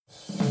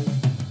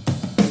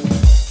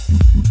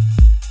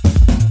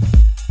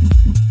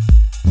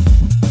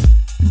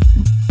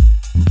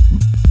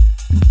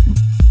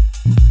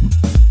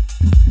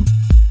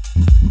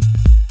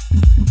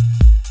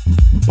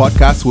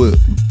podcast world.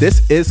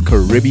 This is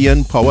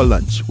Caribbean Power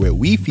Lunch, where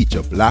we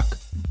feature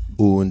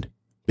Black-owned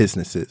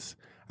businesses.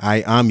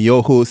 I am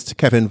your host,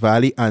 Kevin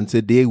Valley, and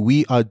today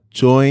we are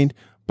joined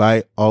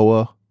by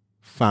our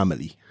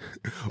family,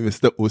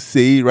 Mr.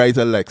 Osei Wright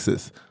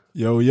Alexis.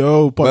 Yo,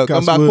 podcast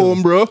welcome back world.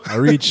 home, bro. I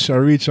reach,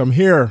 I'm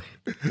here.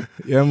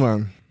 Yeah,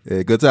 man.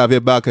 Yeah, good to have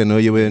you back. I know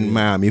you were in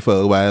Miami for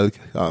a while,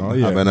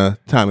 having a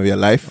time of your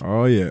life.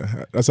 Oh,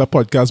 yeah. That's a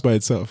podcast by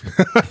itself.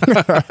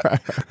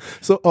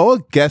 So our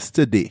guest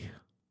today,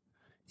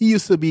 he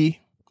used to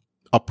be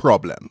a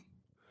problem.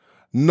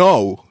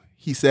 Now,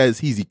 he says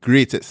he's the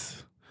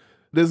greatest.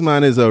 This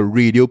man is a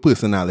radio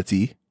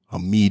personality, a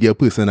media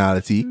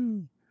personality,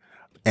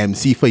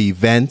 MC for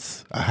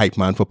events, a hype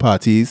man for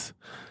parties.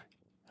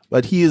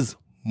 But he is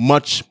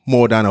much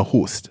more than a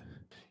host.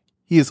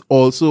 He is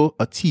also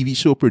a TV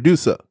show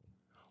producer.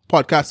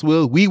 Podcast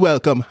world, we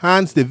welcome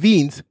Hans De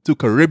Veens to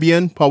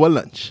Caribbean Power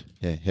Lunch.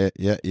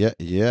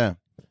 Yeah,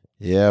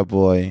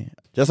 boy.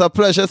 Just a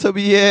pleasure to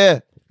be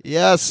here.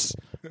 Yes.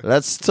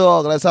 Let's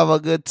talk. Let's have a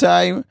good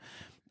time.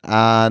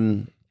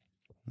 And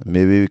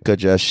maybe we could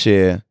just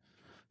share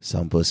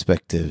some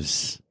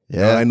perspectives.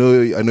 Yeah. I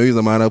know he's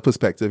a man of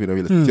perspective, you know.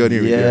 You listen to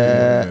your radio.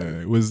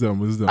 Yeah.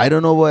 Wisdom. I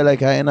don't know why,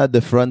 like, I'm in a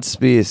different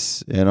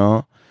space, you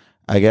know.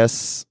 I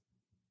guess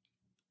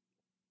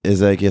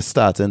it's like you're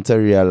starting to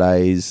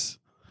realize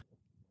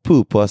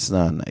purpose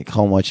now, like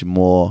how much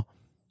more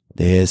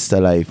there is to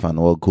life and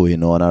what's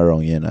going on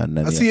around you. And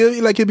then I see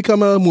you, like you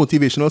become a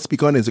motivational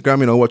speaker on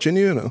Instagram, you know, watching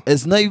you, you know.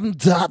 It's not even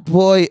that,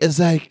 boy. It's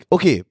like,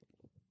 okay,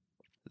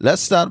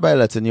 let's start by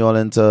letting you all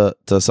into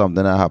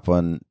something that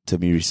happened to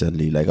me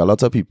recently. Like, a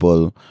lot of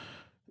people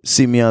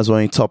see me as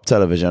one of the top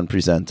television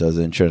presenters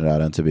in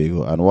Trinidad and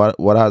Tobago. And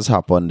what has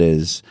happened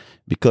is,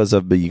 because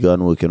I've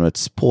begun working with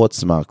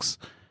Sportsmax,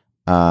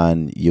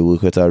 and you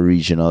work with a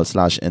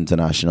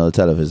regional/international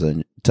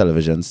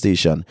television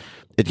station,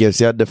 it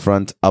gives you a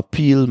different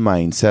appeal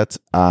mindset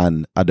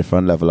and a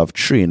different level of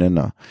training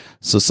now.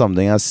 So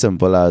something as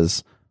simple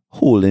as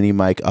holding the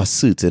mic a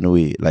certain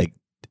way, like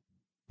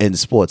in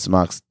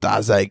Sportsmax,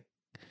 that's like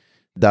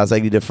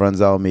the difference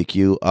that will make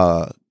you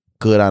a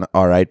good and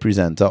alright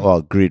presenter or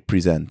a great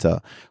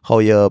presenter. How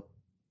you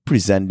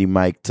present the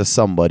mic to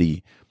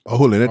somebody.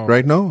 Holding it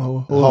right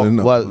now?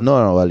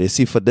 Well, you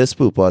see, for this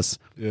purpose,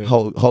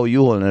 how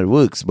you holding it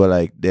works, but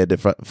like they're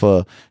different.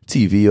 For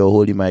TV, you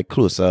hold the mic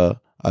closer,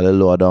 a little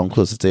lower down,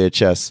 closer to your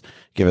chest,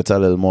 give it a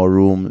little more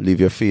room, leave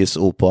your face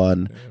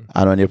open,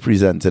 and when you're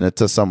presenting it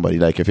to somebody,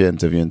 like if you're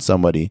interviewing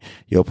somebody,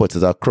 you put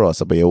it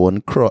across, but you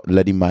won't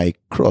let the mic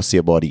cross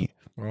your body.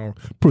 Wow.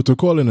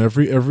 Protocol in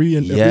every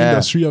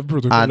industry have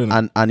protocol in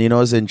it. And you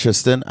know, it's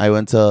interesting. I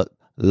went to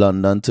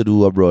London to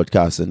do a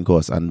broadcasting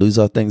course, and these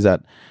are things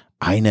that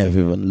I never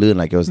even learned.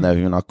 Like, it was never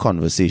even a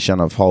conversation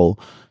of how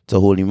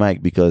to hold the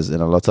mic, because in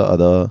a lot of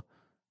other,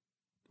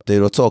 they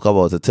don't talk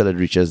about it till it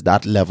reaches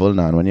that level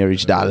now. And when you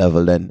reach that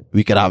level, then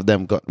we could have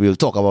them, we'll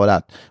talk about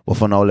that. But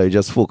for now, let's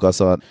just focus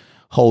on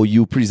how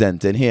you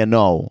presenting here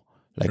now.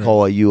 Like, how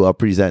are you a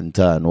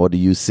presenter, and what do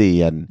you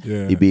say, and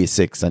the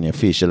basics, and your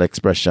facial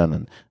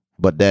expression.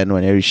 But then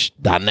when you reach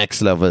that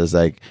next level, it's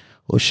like,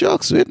 oh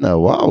shucks, wait now,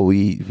 wow,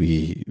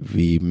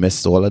 we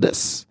missed all of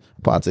this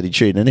part of the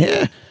training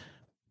here.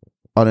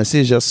 Honestly,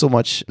 it's just so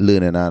much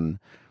learning, and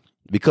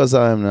because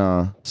I'm in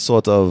a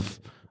sort of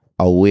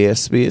aware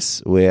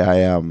space where I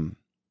am.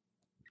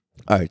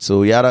 All right, so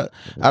we had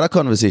a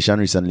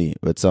conversation recently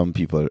with some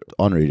people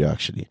on radio,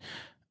 actually,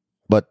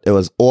 but it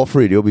was off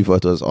radio before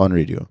it was on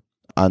radio,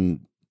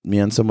 and me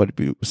and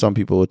some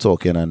people were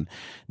talking, and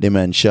they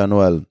mentioned,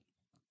 well,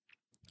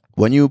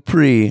 when you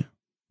pray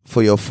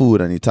for your food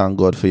and you thank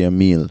God for your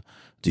meal,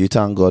 do you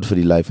thank God for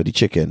the life of the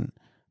chicken?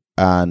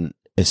 And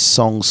it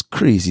sounds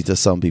crazy to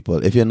some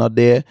people. If you're not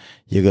there,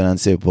 you're going to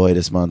say, boy,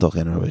 this man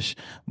talking rubbish.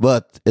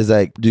 But it's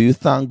like, do you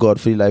thank God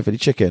for the life of the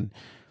chicken?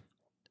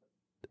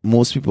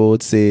 Most people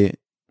would say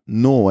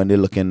no when they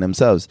look in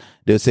themselves.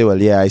 They would say,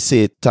 well, yeah, I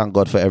say thank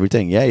God for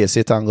everything. Yeah, you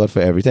say thank God for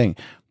everything.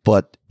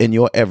 But in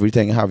your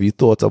everything, have you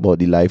thought about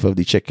the life of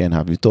the chicken?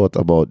 Have you thought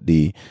about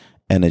the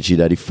energy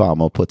that the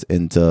farmer put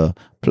into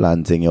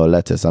planting your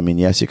lettuce? I mean,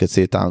 yes, you could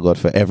say thank God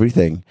for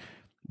everything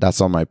that's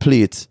on my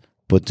plate,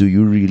 but do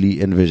you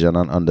really envision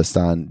and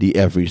understand the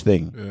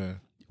everything? Yeah.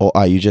 Or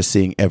are you just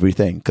saying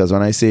everything? Because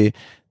when I say,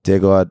 dear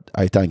God,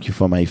 I thank you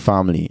for my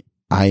family,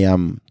 I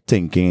am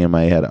thinking in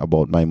my head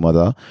about my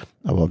mother,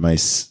 about my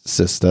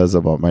sisters,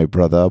 about my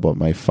brother, about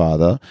my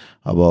father,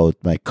 about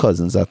my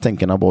cousins. I'm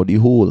thinking about the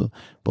whole.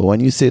 But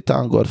when you say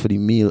thank God for the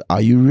meal,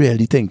 are you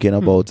really thinking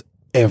about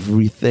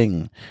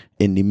everything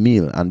in the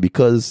meal? And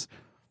because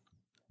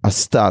I'm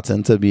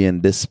starting to be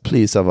in this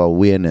place of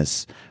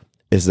awareness,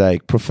 it's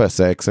like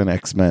Professor X and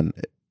X-Men.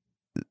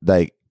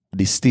 Like,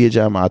 the stage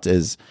I'm at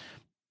is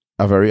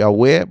a very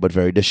aware but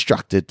very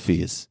distracted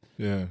phase.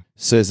 Yeah.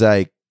 So it's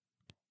like,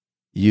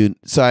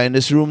 so I'm in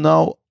this room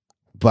now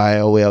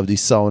by way of the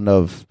sound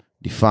of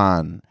the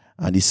fan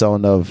and the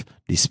sound of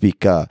the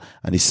speaker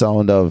and the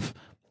sound of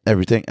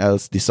everything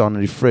else, the sound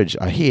of the fridge.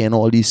 I'm hearing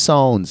all these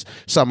sounds.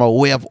 So I'm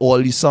aware of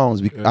all these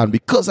sounds. And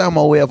because I'm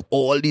aware of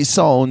all these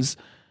sounds,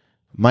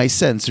 my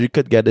sensory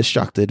could get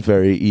distracted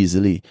very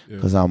easily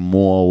because I'm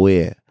more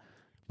aware.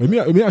 Let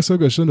me ask you a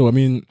question though. I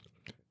mean,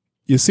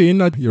 you're saying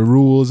that your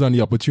roles and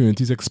the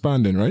opportunities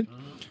expanding, right?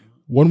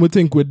 One would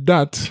think with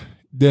that,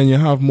 then you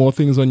have more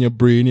things on your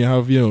brain. You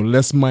have,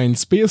 less mind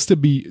space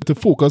to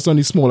focus on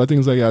the smaller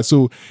things like that.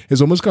 So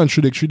it's almost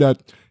contradictory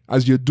that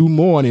as you do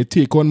more and you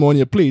take on more on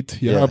your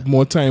plate, you have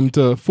more time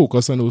to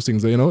focus on those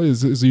things.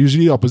 It's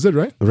usually the opposite,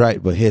 right?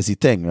 Right, but here's the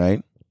thing,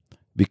 right?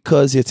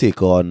 Because you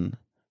take on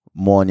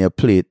more on your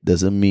plate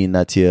doesn't mean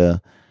that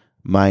your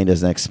mind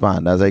doesn't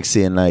expand. That's like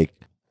saying, like,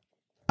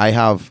 I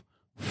have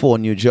 4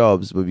 new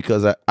jobs, but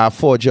because I have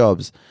 4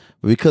 jobs,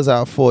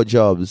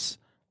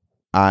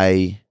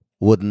 I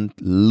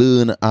wouldn't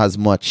learn as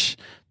much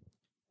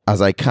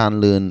as I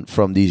can learn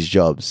from these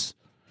jobs.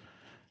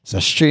 It's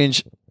a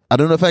strange, I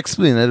don't know if I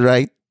explain it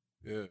right.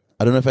 Yeah.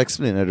 I don't know if I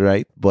explain it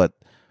right, but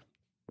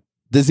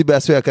this is the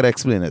best way I could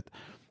explain it.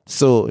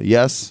 So,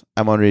 yes,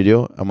 I'm on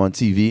radio, I'm on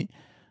TV,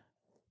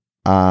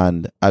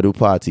 and I do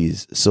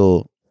parties.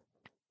 So,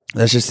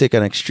 let's just take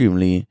an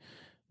extremely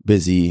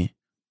busy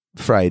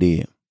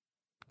Friday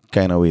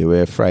kind of way,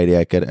 where Friday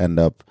I could end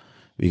up,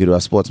 we could do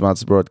a sports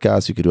match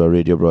broadcast, we could do a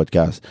radio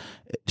broadcast.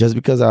 Just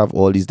because I have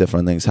all these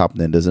different things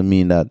happening doesn't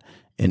mean that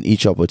in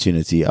each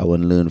opportunity I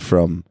won't learn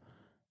from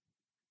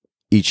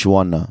each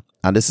one now.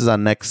 And this is our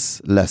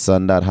next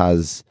lesson that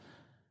has,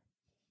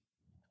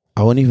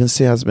 I won't even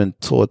say has been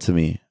taught to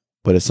me,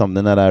 but it's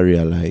something that I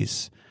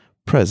realize.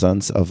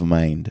 Presence of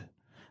mind.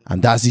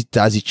 And that's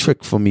the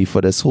trick for me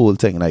for this whole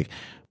thing. Like,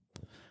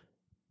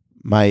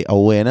 my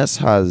awareness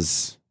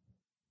has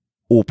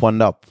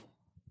opened up.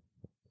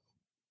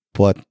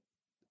 But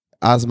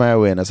as my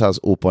awareness has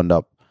opened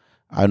up,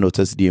 I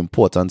noticed the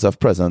importance of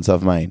presence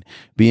of mind.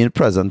 Being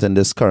present in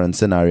this current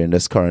scenario, in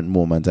this current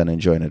moment, and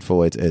enjoying it for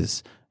what it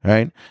is.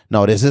 Right?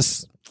 Now, there's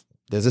this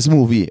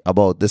movie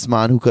about this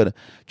man who could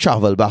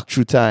travel back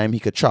through time, he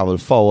could travel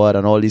forward,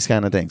 and all these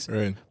kind of things.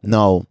 Right.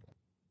 Now,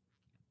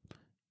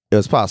 it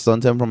was passed on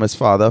to him from his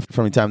father.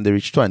 From the time they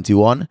reach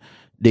 21,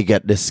 they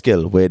get this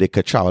skill where they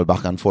could travel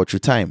back and forth through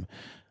time.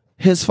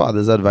 His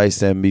father's advice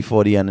to him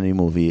before the end of the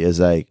movie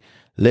is like,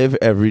 live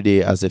every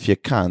day as if you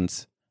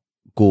can't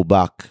go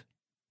back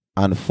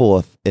and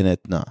forth in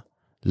it now.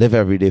 Live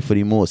every day for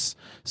the most.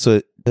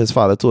 So his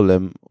father told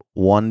him,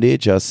 one day,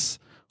 just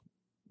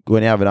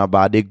when you're having a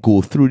bad day,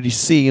 go through the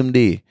same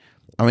day.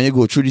 And when you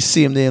go through the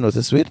same day, you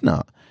notice, wait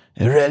now,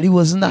 it really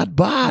wasn't that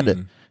bad.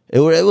 Mm. It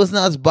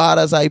wasn't as bad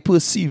as I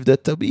perceived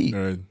it to be.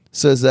 Right.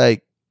 So it's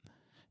like,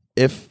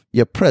 if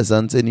you're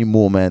present in the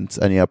moment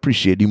and you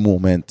appreciate the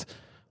moment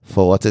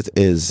for what it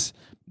is,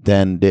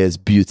 then there's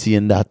beauty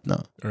in that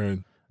now. Right.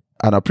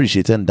 And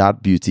appreciating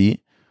that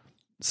beauty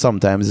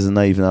sometimes is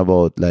not even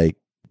about, like,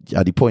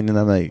 at the point in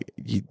time, like,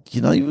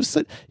 you're not even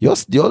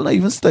you're not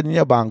even studying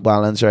your bank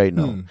balance right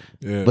now.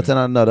 Yeah. But in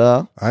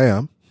another, I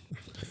am.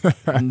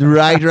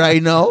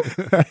 right now,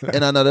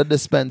 in another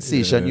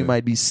dispensation, you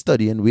might be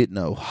studying, wait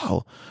now,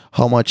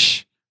 how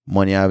much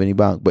money I have in the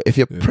bank. But if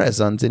you're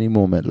present in the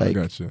moment, like,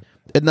 Gotcha.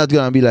 it's not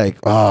gonna be like,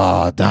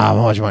 oh damn,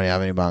 how much money I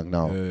have in the bank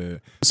now.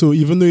 So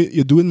even though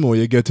you're doing more,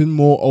 you're getting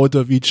more out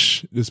of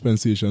each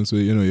dispensation. So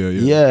It's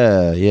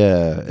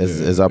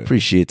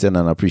appreciating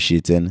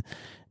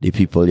the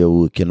people you're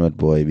working with,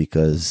 boy,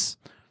 because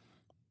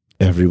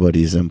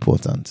everybody is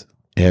important.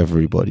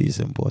 Everybody is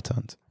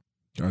important.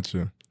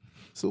 Gotcha.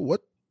 So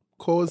what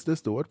caused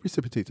this though? What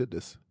precipitated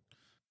this?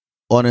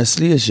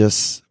 Honestly, it's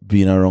just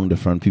being around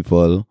different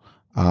people.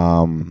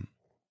 And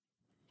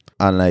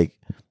like,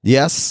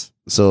 yes.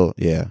 So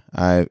yeah,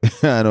 I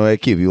know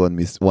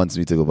KB wants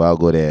me to go, but I'll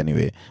go there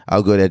anyway.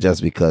 I'll go there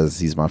just because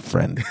he's my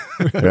friend,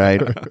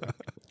 right?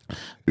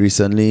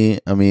 Recently,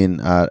 I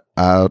mean, I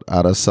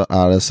had a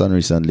son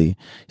recently,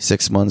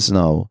 6 months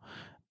now,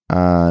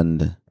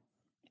 and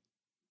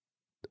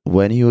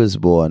when he was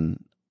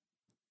born,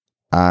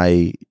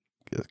 I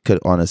could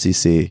honestly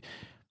say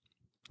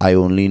I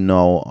only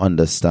now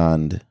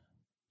understand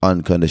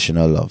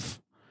unconditional love.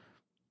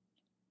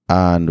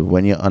 And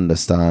when you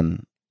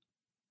understand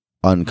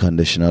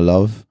unconditional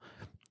love,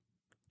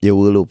 your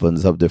world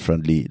opens up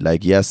differently.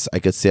 Like, yes, I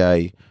could say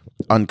I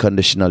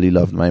unconditionally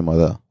loved my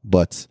mother,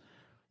 but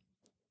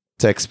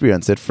to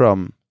experience it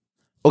from,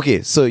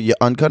 okay, so you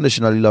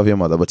unconditionally love your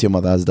mother, but your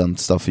mother has done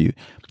stuff for you.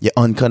 You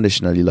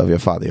unconditionally love your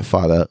father. Your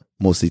father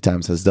most of the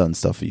times has done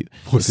stuff for you.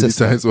 Most of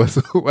the times,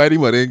 why the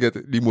mother didn't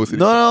get the most of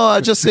the No,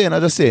 I'm just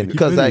saying.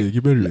 Because like,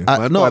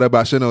 father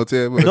bashing out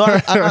here. No,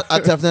 I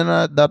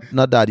definitely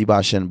not daddy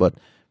bashing, but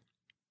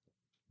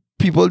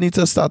people need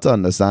to start to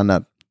understand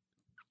that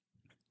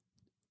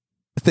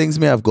things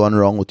may have gone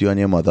wrong with you and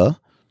your mother,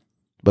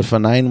 but for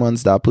 9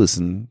 months, that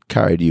person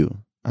carried you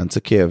and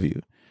took care of you.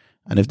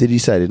 And if they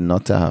decided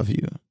not to have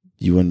you,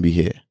 you wouldn't be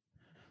here.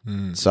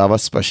 So I have a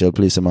special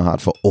place in my heart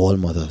for all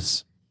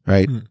mothers,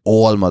 right?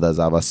 All mothers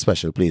have a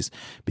special place,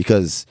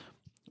 because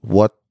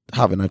what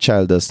having a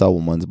child does to a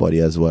woman's body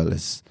as well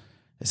is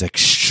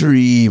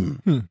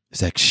extreme.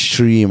 It's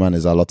extreme, and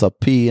there's a lot of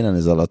pain and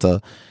there's a lot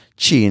of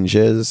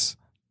changes.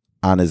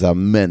 and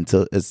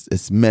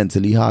it's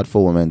mentally hard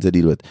for women to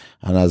deal with.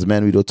 And as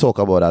men, we don't talk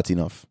about that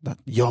enough. That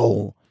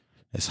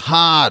it's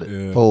hard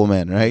for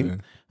women, right?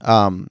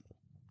 Yeah.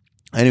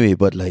 Anyway,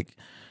 but like,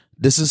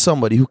 this is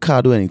somebody who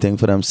can't do anything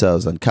for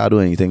themselves and can't do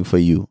anything for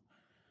you,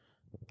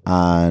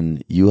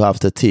 and you have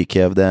to take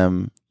care of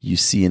them. You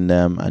see in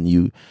them, and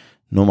you,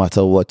 no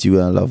matter what, you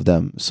gonna love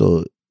them.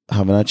 So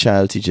having a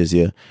child teaches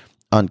you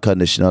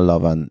unconditional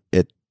love, and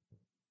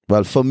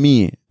for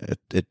me,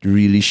 it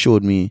really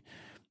showed me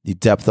the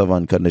depth of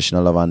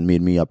unconditional love and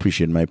made me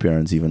appreciate my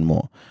parents even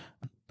more.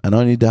 And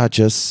not only that,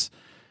 just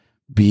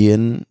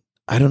being,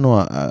 I don't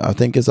know, I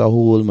think it's a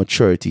whole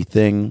maturity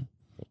thing.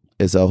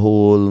 It's a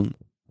whole,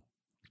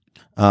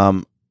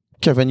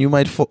 Kevin, you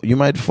might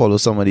follow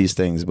some of these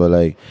things, but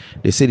like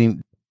they say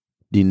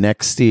the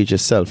next stage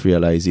is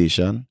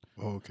self-realization.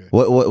 Okay.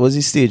 What was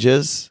the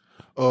stages?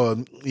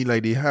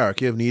 Like the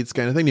hierarchy of needs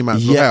kind of thing. The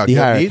Maslow The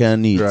hierarchy of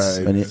needs.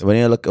 Right. When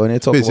you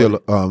talk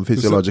about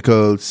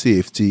physiological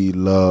safety,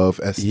 love,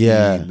 esteem.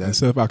 Yeah. And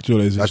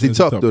self-actualization. That's the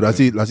top, though. That's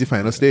the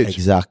final stage.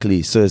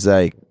 Exactly. So it's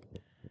like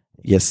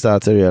you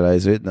start to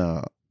realize it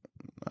now.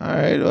 All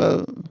right,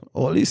 well,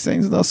 all these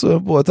things not so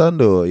important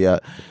though. Yeah,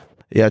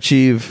 you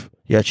achieve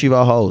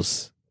a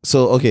house.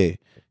 So okay,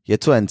 you're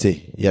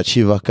 20, you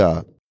achieve a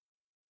car.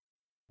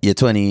 You're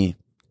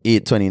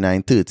 28,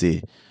 29,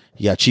 30,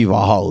 you achieve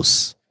a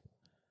house.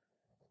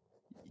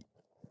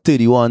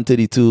 31,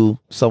 32,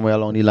 somewhere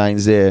along the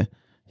lines there,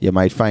 you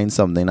might find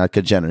something that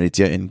could generate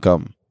your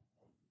income.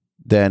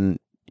 Then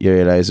you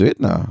realize, wait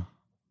now,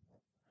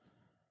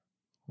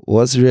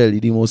 what's really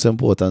the most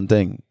important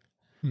thing?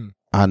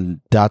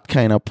 And that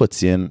kind of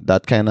puts you in,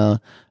 that kind of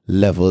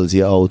levels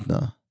you out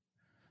now.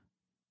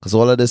 Because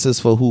all of this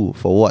is for who?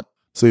 For what?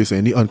 So you're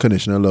saying the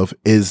unconditional love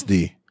is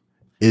the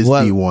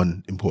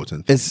one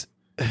important thing. It's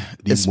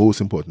the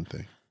most important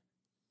thing.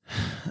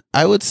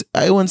 I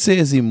wouldn't say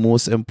it's the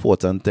most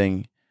important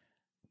thing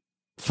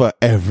for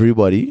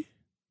everybody,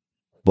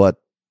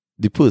 but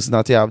the person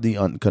that you have the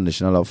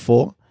unconditional love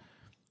for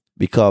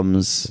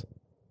becomes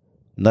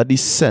not the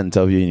center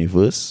of your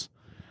universe,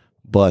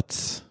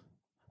 but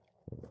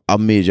a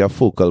major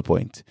focal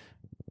point.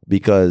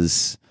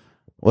 Because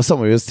what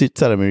somebody was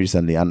telling me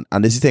recently, and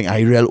this is the thing I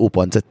real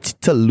open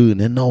to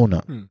learning now.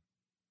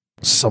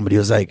 Somebody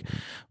was like,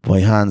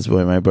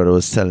 my brother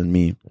was telling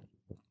me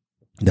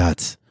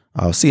that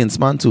I was Saints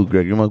man too,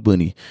 Gregory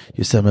McBurney.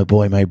 You said,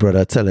 my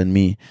brother telling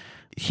me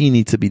he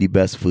needs to be the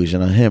best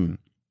version of him.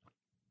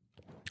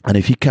 And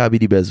if he can't be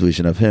the best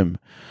version of him,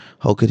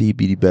 how could he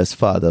be the best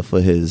father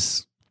for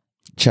his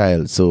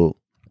child? So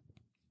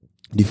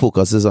the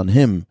focus is on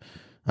him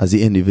as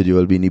the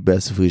individual being the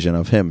best version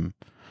of him.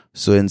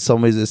 So in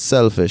some ways it's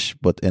selfish,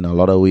 but in a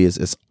lot of ways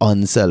it's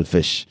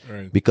unselfish.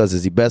 Right. Because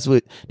it's the best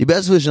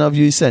version of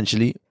you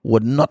essentially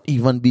would not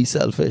even be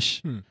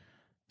selfish.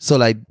 So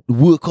like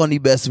work on the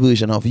best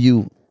version of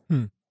you.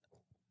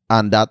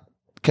 And that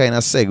kind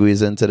of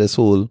segues into this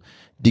whole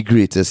the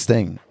greatest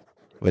thing,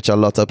 which a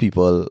lot of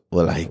people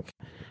were like,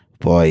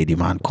 boy, the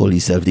man call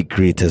himself the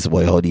greatest.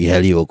 Boy, how the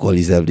hell you call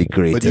yourself the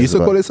greatest? But you used to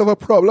call yourself a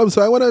problem,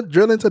 so I want to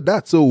drill into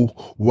that. So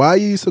why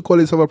you used to call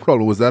yourself a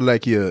problem? Was that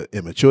like your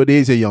immature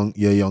days, your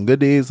younger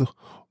days? All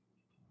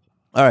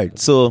right,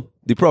 so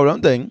the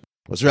problem thing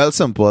was real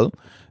simple.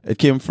 It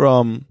came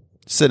from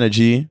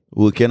synergy,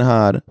 working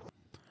hard,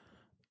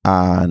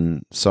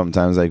 and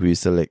sometimes like we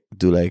used to like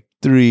do like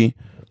 3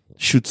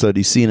 shoots of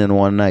the scene in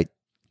one night.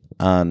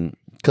 And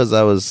because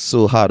I was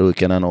so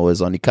hardworking and always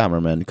on the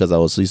cameraman, because I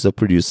also used to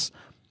produce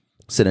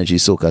Synergy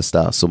Soca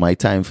Star, so my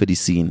time for the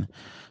scene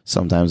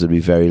sometimes would be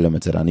very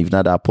limited. And even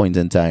at that point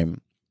in time,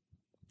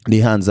 the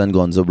Hands and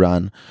Gonzo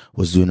brand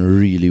was doing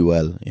really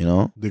well, you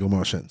know. Digo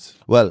Martians.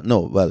 Well,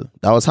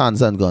 that was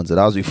Hands and Gonzo.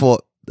 That was before.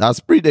 That's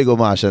pre-Digo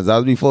Martians. That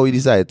was before we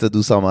decided to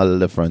do something a little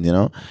different, you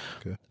know.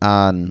 Okay.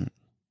 And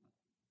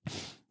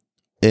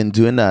in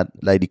doing that,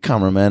 like the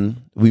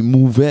cameraman, we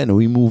move in,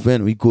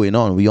 we going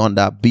on, we on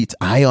that beat,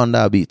 I on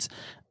that beat.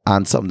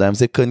 And sometimes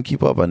they couldn't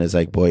keep up, and it's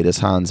like, boy, this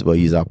Hans, boy,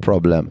 he's a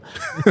problem.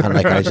 And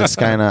like I just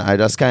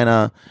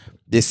kinda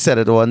they said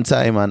it one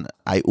time, and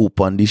I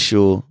opened the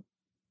show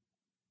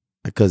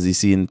because they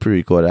see in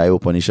pre-record, I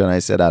opened the show and I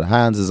said that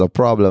Hans is a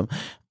problem.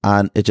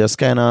 And it just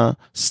kinda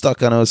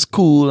stuck, and it was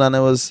cool, and it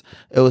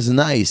was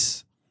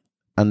nice.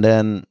 And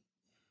then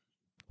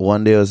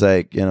one day I was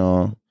like, you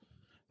know,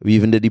 we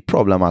even did the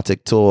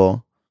Problematic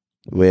tour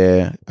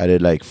where I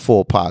did like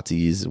 4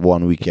 parties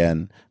one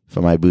weekend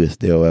for my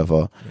birthday or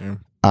whatever. Yeah.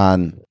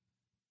 And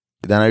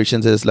then I reached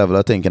into this level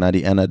of thinking at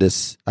the end of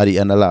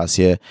last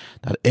year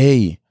that,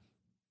 hey,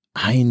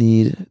 I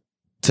need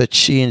to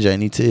change. I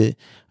need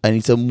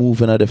to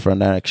move in a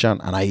different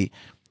direction. And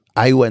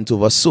I went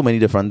over so many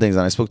different things,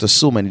 and I spoke to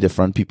so many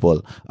different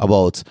people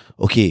about,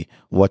 okay,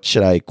 what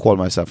should I call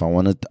myself? I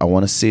want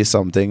to say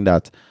something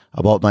that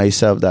about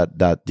myself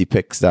that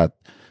depicts that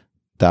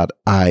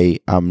I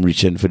am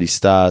reaching for the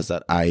stars,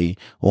 that I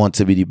want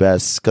to be the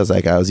best. Because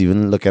like I was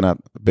even looking at,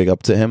 big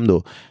up to him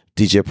though,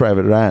 DJ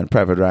Private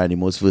Ryan, the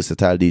most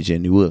versatile DJ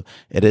in the world.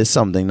 It is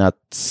something that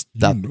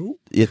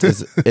it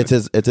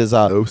is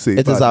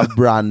a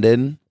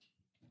branding.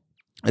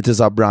 It is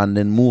a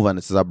branding move and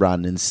it is a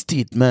branding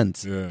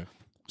statement. Yeah.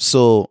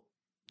 So,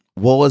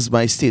 what was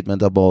my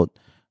statement about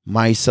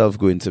myself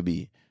going to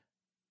be?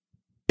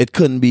 It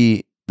couldn't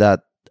be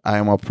that I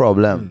am a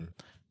problem.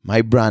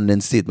 My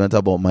branding statement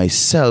about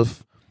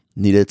myself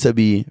needed to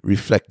be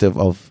reflective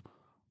of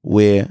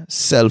where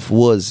self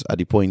was at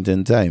the point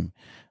in time.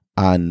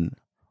 And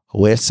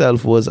where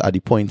self was at the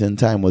point in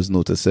time was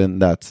noticing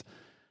that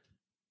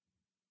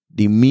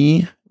the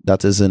me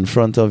that is in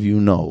front of you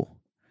now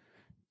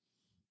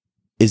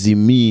is the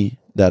me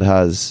that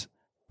has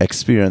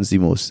experienced the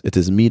most. It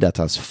is me that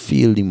has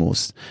failed the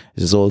most.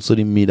 It is also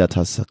the me that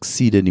has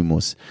succeeded the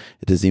most.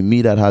 It is the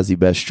me that has the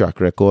best track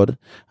record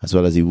as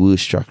well as the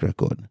worst track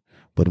record.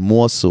 But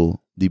more so,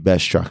 the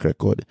best track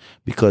record.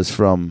 Because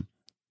from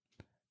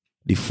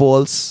the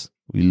faults,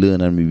 we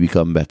learn and we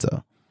become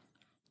better.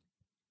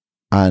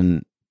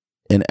 And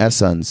in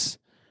essence,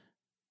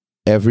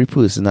 every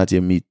person that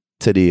you meet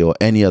today or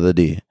any other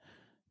day,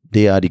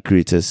 they are the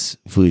greatest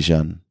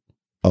version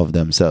of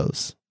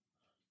themselves,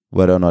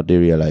 whether or not they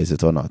realize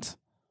it or not.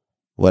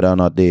 Whether or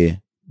not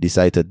they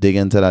decide to dig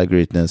into that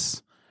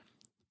greatness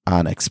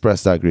and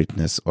express that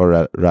greatness,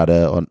 or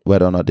rather,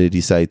 whether or not they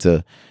decide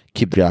to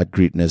keep that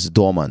greatness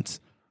dormant,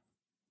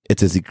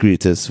 it is the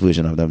greatest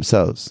version of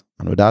themselves.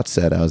 And with that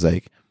said, I was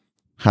like,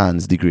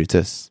 Hans the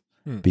greatest.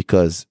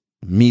 Because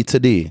me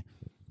today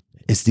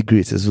is the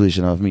greatest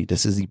version of me.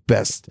 This is the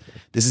best.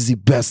 This is the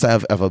best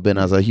I've ever been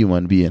as a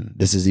human being.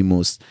 This is the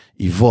most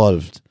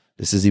evolved.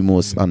 This is the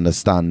most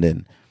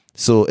understanding.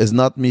 So it's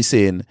not me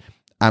saying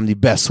I'm the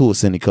best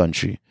host in the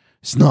country.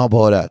 It's not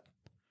about that.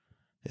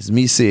 It's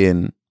me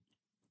saying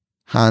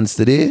Hans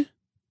today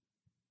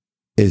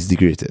is the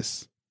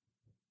greatest.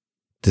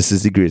 This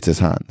is the greatest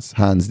Hans.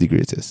 Hans the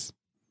greatest.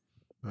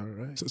 All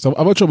right. So I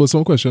have a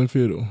troublesome question for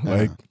you though.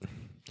 Like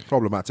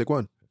problematic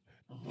one.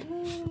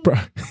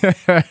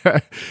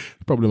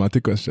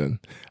 Problematic question.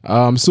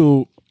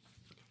 So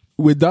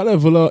with that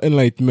level of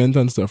enlightenment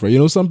and stuff, right? You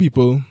know, some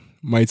people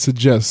might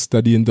suggest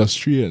that the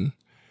industry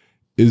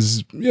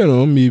is, you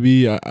know,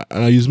 maybe, and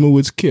I use my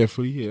words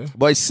carefully here.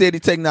 Boy, say the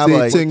thing now, Say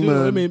boy. the thing,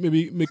 man.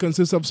 Maybe may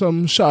consist of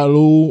some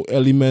shallow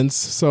elements,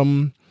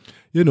 some,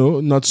 you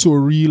know, not so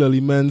real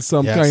elements,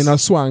 some Yes. kind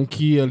of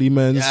swanky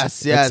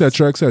elements, Yes.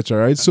 etc.,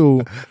 right?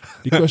 So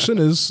the question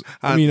is,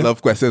 I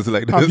love questions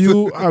like this.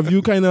 have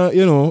you kind of,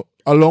 you know,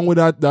 along with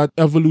that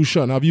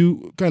evolution, have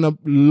you kind of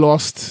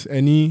lost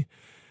any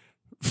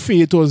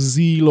faith or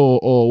zeal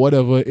or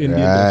whatever in the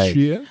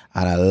industry? Yeah?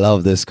 And I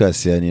love this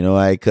question, you know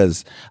why?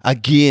 Because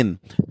again,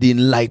 the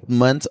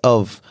enlightenment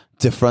of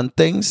different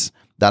things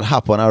that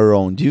happen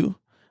around you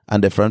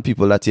and different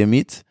people that you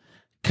meet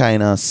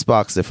kind of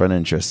sparks different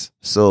interests.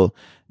 So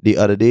the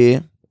other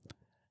day,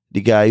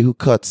 the guy who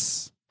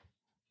cuts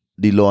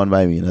the lawn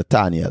by me,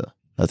 Nathaniel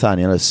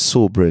is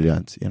so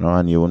brilliant, you know,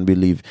 and you wouldn't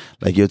believe,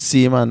 like you'd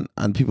see him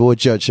and people would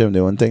judge him.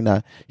 They wouldn't think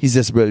that he's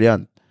just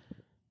brilliant.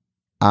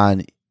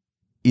 And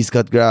he's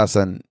cut grass,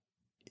 and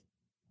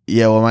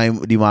yeah, well,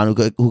 the man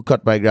who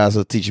cut my grass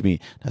will teach me.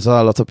 That's what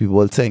a lot of people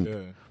will think. Yeah.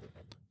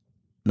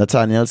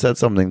 Nathaniel said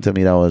something to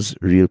me that was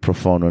real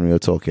profound when we were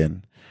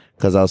talking.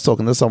 Because I was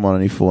talking to someone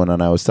on the phone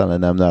and I was telling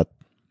them that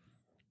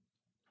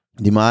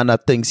the man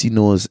that thinks he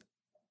knows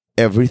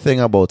everything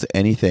about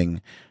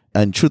anything,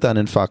 and truth and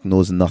in fact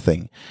knows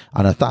nothing.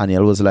 And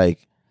Nathaniel was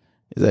like,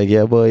 he's like,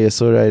 yeah, boy, you're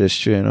so right, it's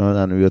true, you know.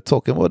 And we were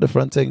talking about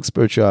different things,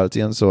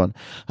 spirituality and so on.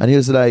 And he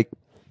was like,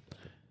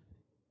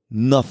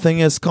 nothing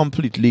is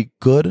completely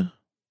good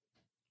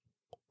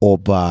or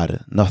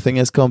bad. Nothing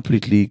is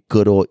completely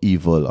good or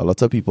evil. A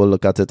lot of people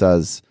look at it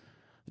as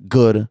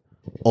good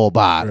or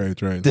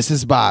bad. Right. This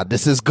is bad.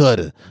 This is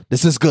good.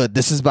 This is good.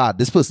 This is bad.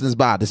 This person is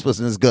bad. This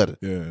person is good.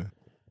 Yeah.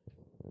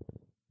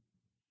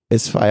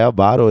 Is fire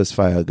bad or is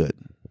fire good?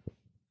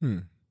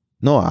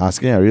 No,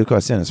 asking a real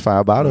question. Is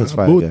fire bad or is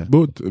fire good?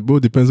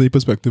 Both depends on the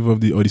perspective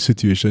of the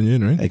situation you're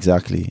in, right?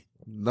 Exactly.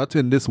 Not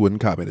in this wooden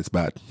cabin, it's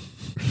bad.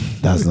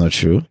 That's not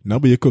true. Now,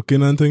 but you're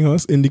cooking and thing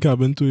else in the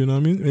cabin too, you know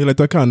what I mean? You light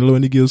a candle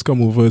when the girls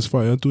come over, it's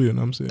fire too, you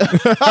know what I'm saying?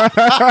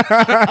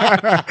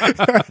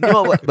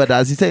 No, but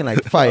as you're saying,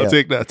 like fire. I'll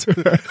take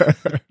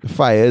that.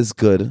 Fire is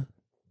good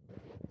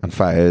and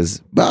fire is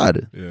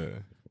bad. Yeah.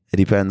 It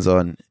depends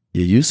on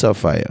your use of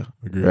fire,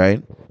 Agreed.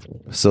 right?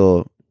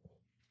 So,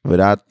 with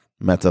that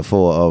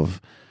metaphor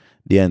of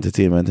the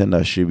entertainment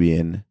industry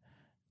being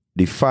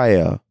the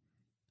fire,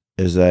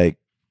 is like,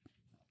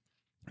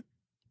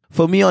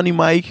 for me on the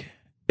mic,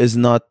 is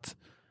not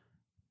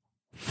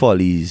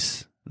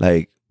follies,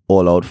 like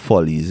all out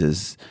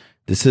follies.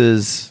 This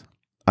is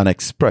an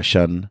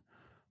expression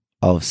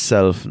of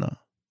self now.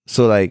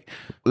 So like,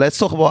 let's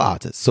talk about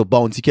artists. So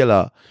Bounty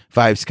Killer,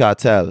 Vybz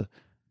Kartel,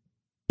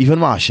 even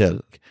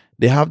Marshall,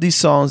 they have these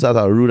songs that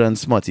are rude and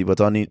smutty,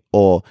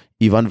 or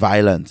even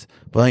violent.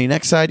 But on the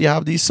next side, you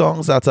have these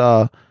songs that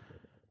are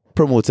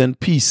promoting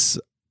peace.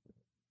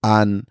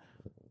 And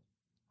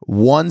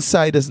one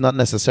side is not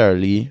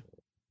necessarily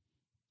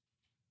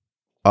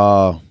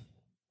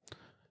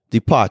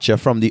departure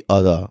from the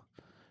other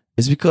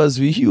is because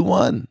we're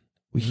human.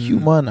 We're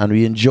human and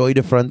we enjoy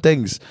different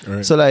things.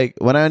 Right. So like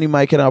when I only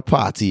mic in a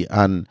party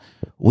and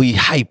we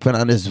hyping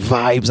on his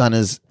vibes and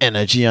his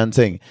energy and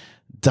thing,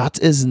 that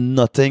is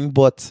nothing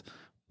but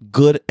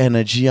good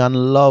energy and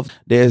love.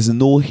 There's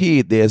no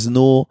hate. There's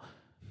no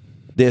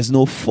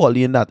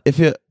folly in that. If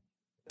you're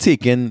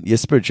taking your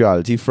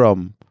spirituality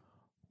from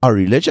a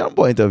religion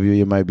point of view,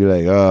 you might be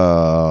like,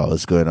 oh,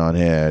 what's going on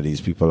here?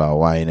 These people are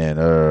whining.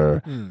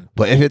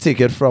 But if you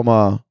take it from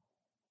a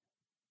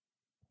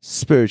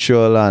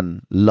spiritual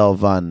and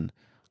love and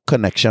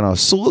connection of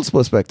souls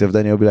perspective,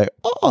 then you'll be like,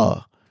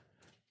 oh,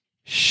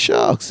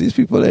 shucks, these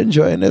people are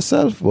enjoying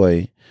themselves,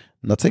 boy.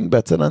 Nothing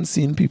better than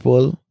seeing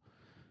people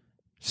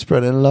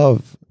spreading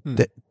love.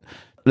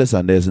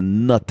 Listen, there's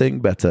nothing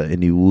better in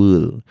the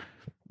world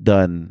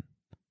than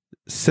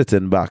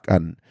sitting back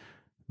and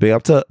big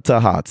up to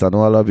Hearts. I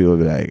know a lot of people will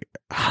be like,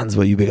 Hans,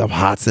 but you big up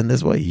Hearts in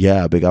this way?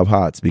 Yeah, big up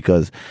Hearts,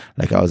 because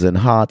like I was in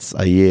Hearts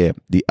a year,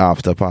 the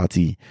after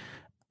party,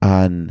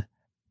 and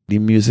the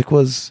music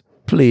was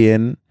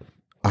playing.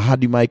 I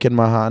had the mic in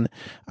my hand,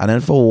 and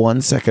then for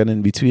 1 second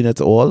in between it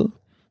all,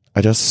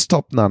 I just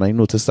stopped now and I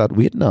noticed that,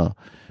 wait now,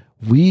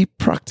 we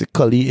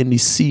practically in the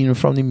scene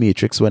from the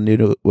Matrix when they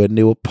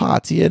were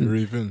partying.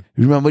 Raven.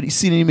 Remember the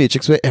scene in the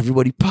Matrix where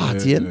everybody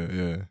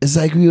partying? Yeah. It's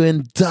like we were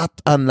in that,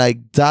 and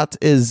like that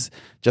is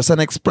just an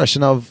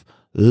expression of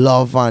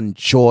love and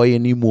joy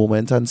in the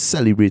moment and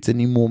celebrating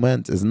the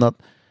moment. It's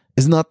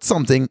not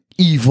something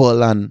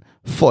evil and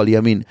folly.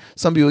 I mean,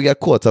 some people get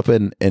caught up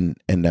in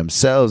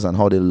themselves and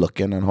how they're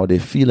looking and how they're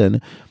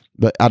feeling.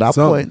 But at that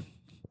point,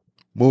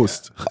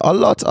 most. a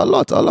lot.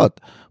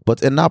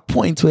 But in that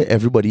point where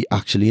everybody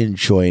actually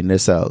enjoying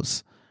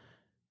themselves,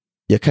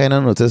 you kind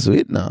of notice,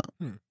 wait now,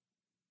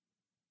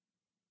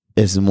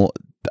 it's more,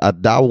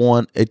 at that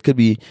one, it could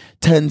be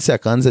 10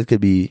 seconds, it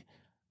could be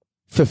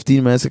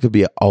 15 minutes, it could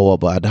be an hour,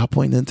 but at that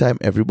point in time,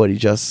 everybody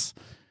just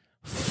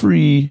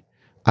free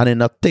and they're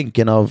not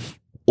thinking of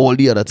all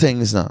the other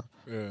things now.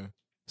 Yeah.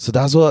 So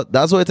that's what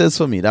it is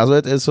for me. That's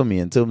what it is for me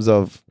in terms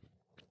of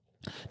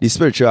the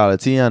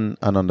spirituality and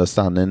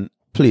understanding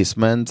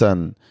placement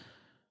and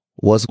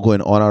what's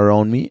going on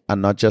around me,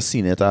 and not just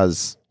seeing it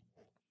as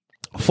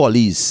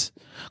follies.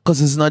 Because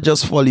it's not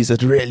just follies.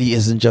 It really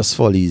isn't just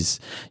follies.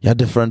 You have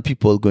different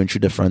people going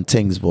through different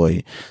things,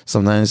 boy.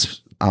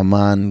 Sometimes a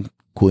man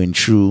going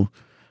through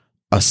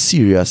a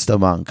serious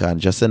stomach, and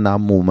just in that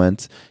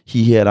moment,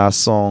 he hear that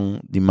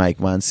song, the mic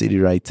man say the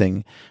right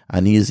thing,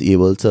 and he is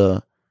able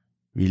to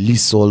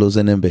release all those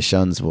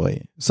inhibitions,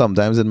 boy.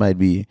 Sometimes it might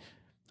be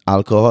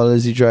alcohol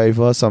as the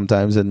driver.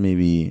 Sometimes it may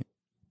be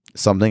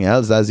something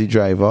else as the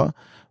driver.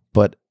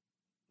 But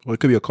Well,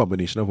 it could be a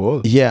combination of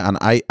all. yeah, and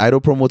I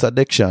don't promote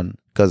addiction,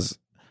 because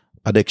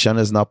addiction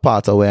is not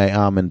part of where I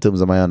am in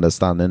terms of my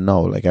understanding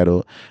now. Like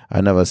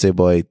I never say,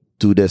 boy,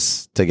 do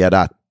this to get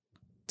that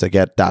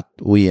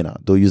way, you know.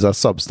 Don't use a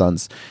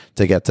substance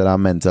to get to that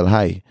mental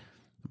high.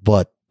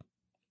 But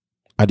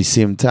at the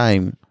same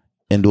time,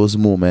 in those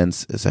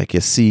moments, it's like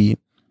you see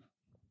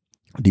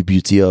the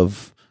beauty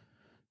of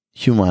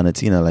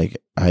humanity, you know. Like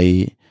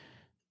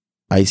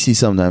I see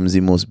sometimes the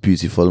most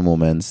beautiful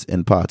moments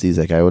in parties.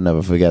 Like I will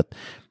never forget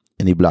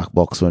in the Black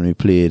Box when we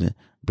played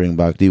Bring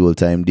Back the Old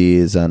Time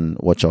Days and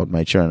Watch Out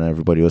My Children, and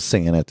everybody was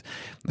singing it.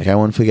 Like I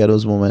won't forget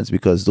those moments,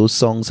 because those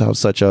songs have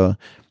such a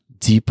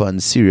deep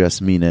and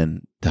serious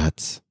meaning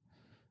that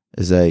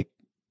is like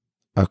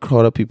a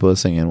crowd of people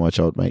singing Watch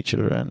Out My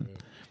Children.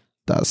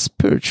 That's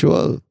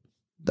spiritual.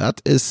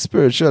 That is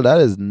spiritual. That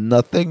is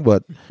nothing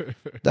but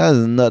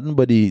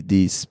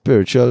the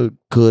spiritual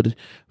good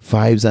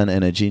vibes and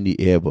energy in the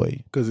air,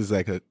 boy. Because it's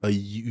like a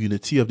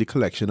unity of the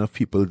collection of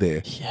people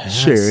there. Yes.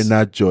 Sharing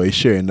that joy,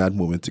 sharing that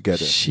moment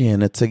together.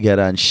 Sharing it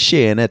together and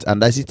sharing it.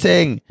 And that's the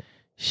thing.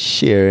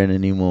 Sharing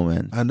any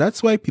moment. And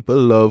that's why people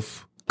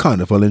love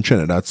Carnival in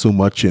Trinidad so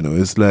much, you know.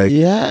 It's like,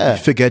 Yeah.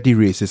 forget the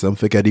racism,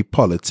 forget the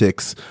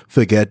politics,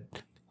 forget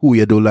who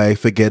you don't like,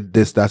 forget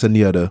this, that, and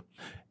the other.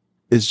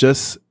 It's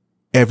just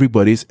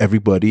everybody's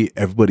everybody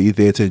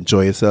there to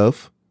enjoy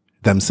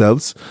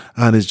themselves,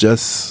 and it's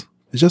just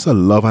a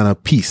love and a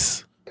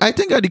peace. I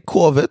think at the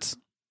core of it,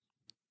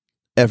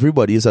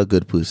 everybody is a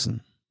good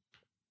person.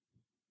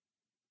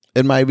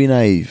 It might be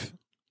naive,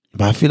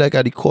 but I feel like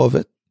at the core of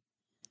it,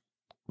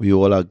 we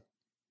all are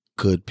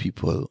good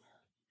people,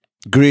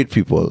 great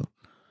people,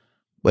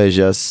 but it's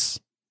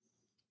just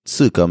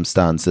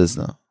circumstances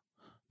now.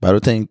 But I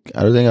don't think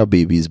a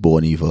baby is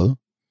born evil.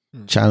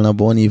 Child not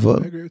born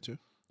evil. I agree with you.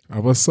 I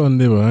was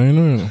Sunday, but I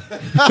know.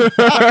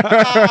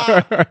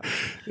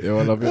 Yeah,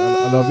 I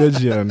love you,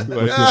 Gian.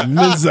 But you're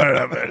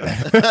miserable.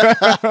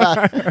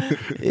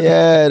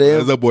 Yeah,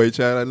 There's a boy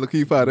child and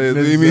looking for it.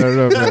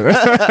 Miserable.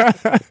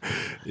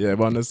 Yeah,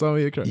 but understand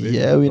what you're correct.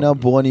 yeah, we're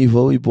not born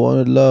evil. We're born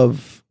with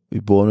love.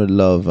 We're born with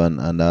love, and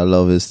that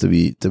love is to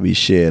be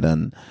shared.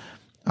 And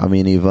I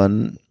mean,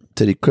 even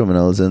to the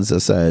criminals in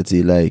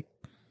society, like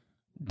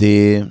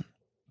they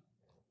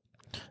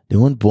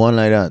weren't born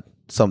like that.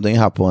 Something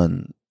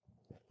happened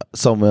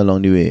somewhere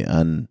along the way,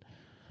 and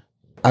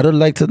I don't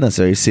like to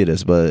necessarily say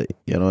this, but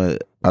you know,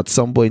 at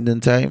some point in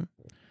time,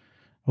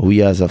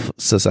 we as a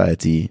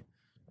society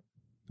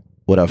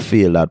would have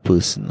failed that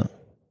person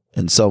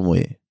in some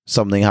way.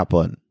 Something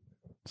happened.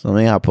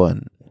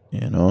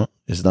 You know,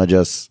 it's not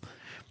just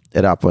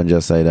it happened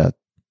just like that.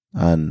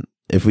 And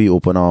if we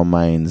open our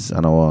minds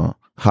and our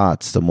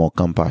hearts to more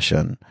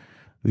compassion,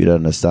 we'd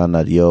understand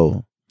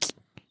that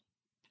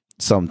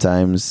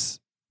sometimes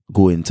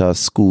going to a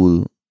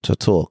school to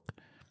talk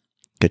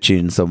could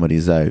change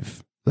somebody's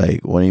life.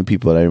 Like one of the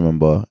people I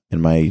remember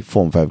in my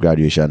Form 5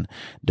 graduation,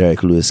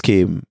 Derek Lewis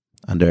came,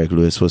 and Derek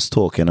Lewis was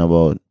talking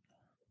about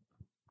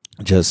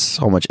just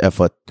how much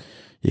effort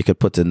you could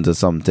put into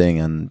something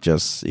and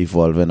just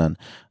evolving. And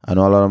I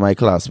know a lot of my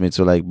classmates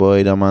were like,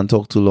 boy, that man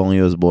talked too long,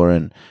 he was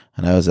boring.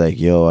 And I was like,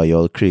 yo, are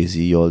y'all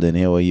crazy? Y'all didn't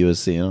hear what you was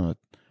saying.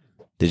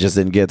 They just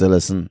didn't get to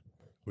listen.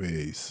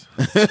 Ways.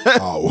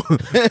 Ow.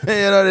 You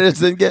know, they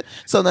just didn't get.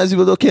 Sometimes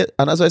people don't get,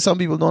 and that's why some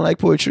people don't like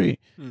poetry.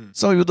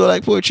 Some people don't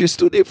like poetry. It's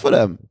too deep for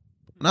them.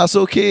 And that's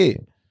okay.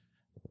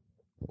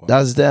 Wow.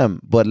 That's them.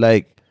 But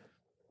like,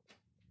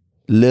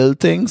 little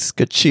things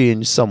could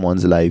change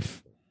someone's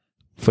life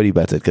for the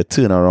better. It could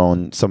turn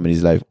around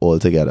somebody's life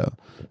altogether.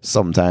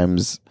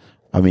 Sometimes,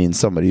 I mean,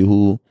 somebody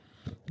who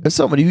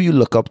you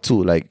look up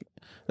to, like,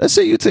 let's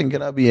say you're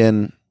thinking of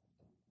being,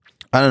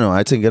 I don't know,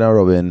 I thinking of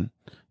robbing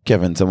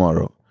Kevin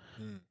tomorrow.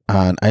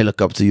 And I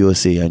look up to you,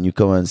 say, and you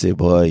come and say,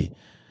 boy,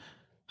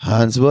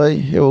 Hans, boy,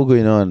 here what's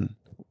going on?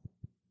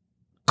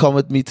 Come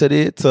with me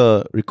today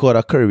to record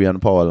a Caribbean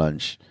Power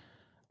Lunch.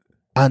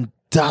 And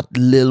that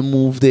little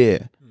move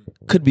there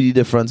could be the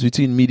difference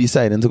between me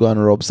deciding to go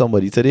and rob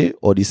somebody today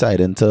or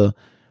deciding to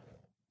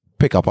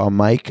pick up a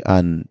mic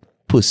and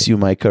pursue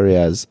my career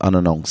as an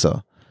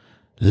announcer.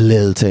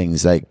 Little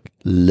things, like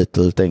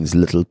little things,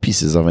 little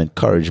pieces of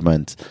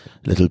encouragement,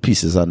 little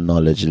pieces of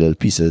knowledge, little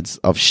pieces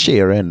of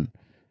sharing.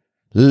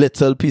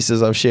 Little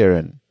pieces of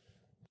sharing.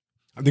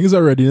 I think it's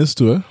a readiness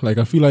to it. Like,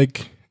 I feel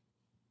like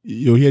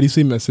you'll hear the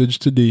same message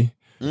today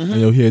and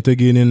you'll hear it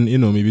again in,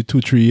 maybe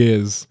 2-3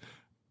 years.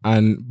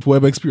 And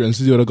whatever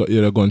experiences you'd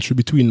have gone through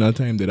between that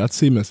time, that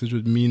same message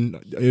would mean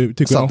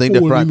take something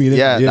different.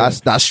 Yeah,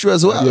 that's true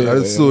as well. Yeah,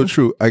 that's so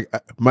true. I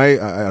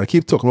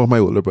keep talking about my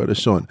older brother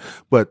Sean,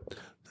 but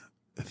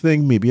I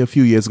think maybe a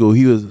few years ago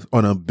he was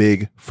on a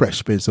big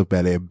Fresh Prince of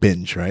Bel-Air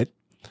binge, right?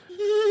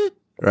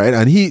 Right,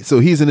 and he's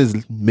in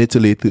his mid to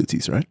late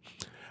 30s, right?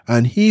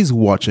 And he's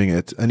watching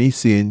it, and he's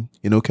saying,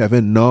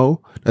 Kevin,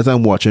 now that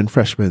I'm watching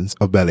Fresh Prince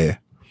of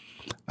Bel-Air,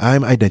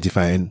 I'm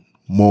identifying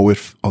more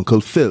with Uncle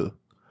Phil.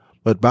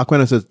 But back when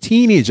I was a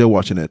teenager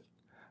watching it,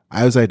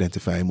 I was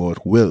identifying more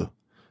with Will.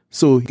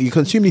 So you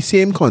consume the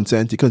same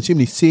content, you consume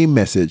the same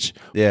message,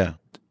 yeah,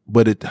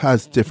 but it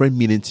has different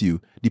meaning to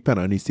you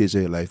depending on the stage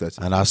of your life.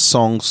 And that's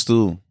songs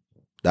too.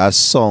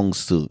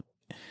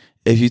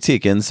 If you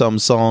take in some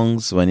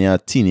songs when you're a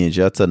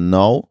teenager to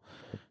now,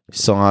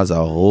 song has a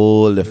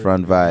whole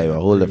different vibe, a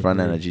whole different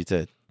energy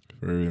to it.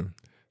 For real.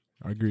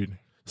 Agreed.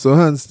 So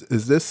Hans,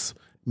 it's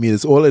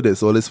all of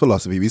this, all this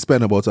philosophy. We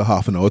spent about a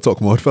half an hour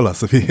talking about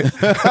philosophy.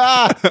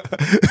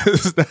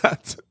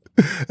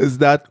 Is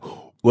that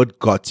what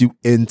got you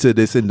into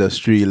this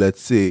industry,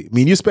 let's say? I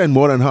mean, you spent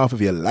more than half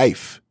of your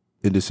life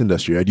in this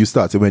industry, right? You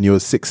started when you were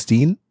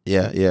 16?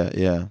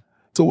 Yeah.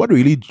 So what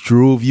really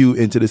drove you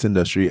into this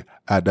industry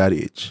at that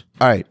age?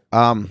 All right.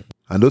 And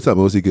don't tell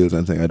me mostly girls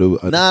and thing. No.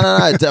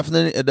 It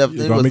definitely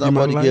was not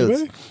about the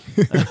girls.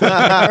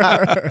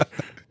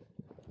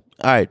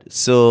 All right.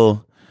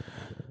 So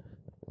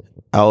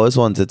I always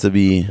wanted to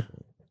be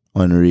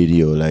on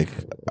radio. Like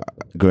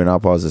growing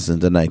up, I was listening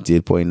to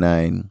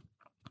 98.9.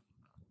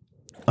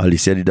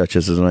 Alicia the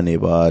Duchess was my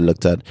neighbor. I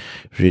looked at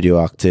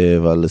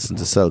Radioactive. I listened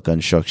to Cell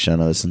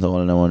Construction. I listened to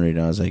all of them on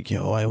radio. I was like,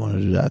 yo, I want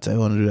to do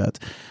that.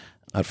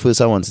 At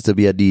first, I wanted to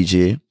be a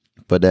DJ,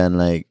 but then,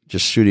 like,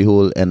 just through the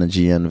whole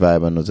energy and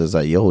vibe, I noticed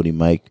that, yo, the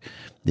mic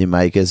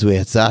is where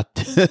it's at.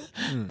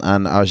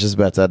 And I was just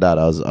better at that.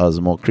 I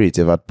was more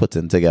creative at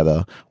putting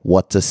together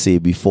what to say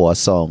before a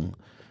song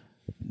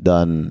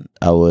than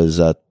I was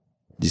at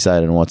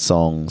deciding what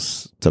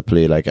songs to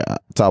play. Like,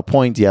 to a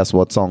point, yes,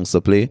 what songs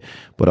to play,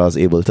 but I was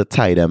able to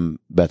tie them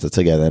better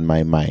together in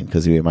my mind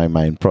because the way my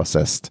mind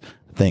processed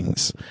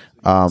things.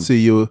 So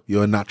you're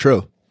a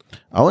natural.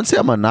 I wouldn't say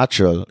I'm a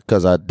natural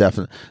because I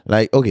definitely,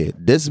 like, okay,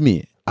 this is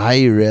me.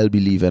 I really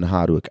believe in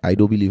hard work. I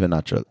don't believe in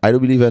natural. I do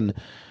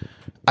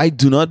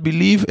not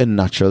believe in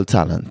natural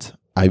talent.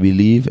 I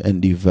believe in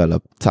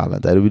developed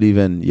talent. I don't believe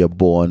in you're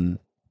born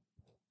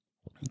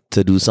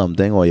to do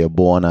something or you're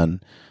born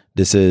and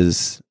this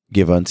is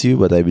given to you,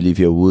 but I believe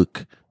you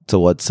work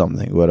towards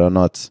something, whether or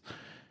not,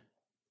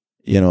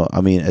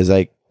 it's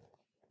like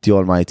the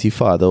Almighty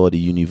Father or the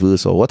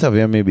universe or whatever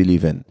you may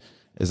believe in.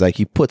 It's like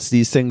he puts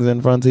these things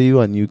in front of you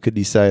and you could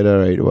decide, all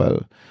right,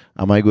 well,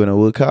 am I going to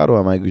work hard or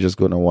am I just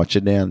going to watch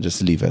it there and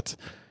just leave it?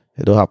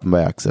 It don't happen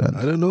by accident.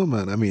 I don't know,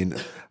 man. I mean,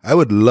 I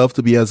would love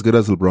to be as good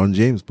as LeBron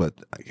James, but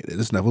it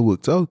just never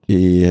worked out.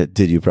 Yeah.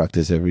 Did you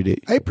practice every day?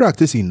 I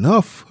practice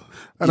enough.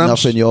 And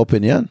enough in your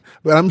opinion?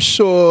 But I'm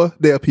sure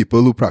there are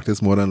people who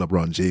practice more than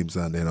LeBron James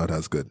and they're not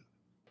as good.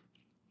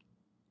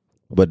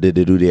 but did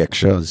they do the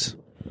extras?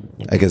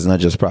 Like, it's not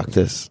just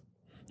practice.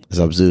 It's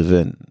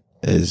observing.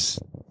 It's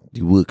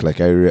the work.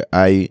 Like,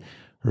 I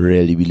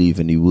really believe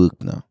in the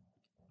work now.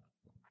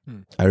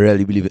 I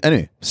really believe it.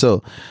 Anyway,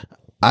 so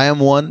I am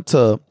one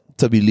to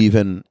believe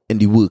in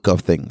the work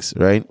of things,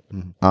 right?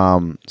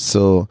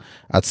 So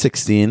at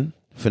 16,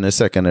 finished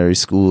secondary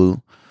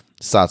school,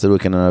 started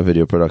working in a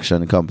video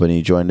production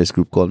company, joined this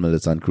group called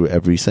Militant Crew.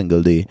 Every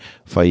single day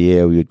for a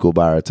year, we would go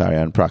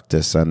Barataria and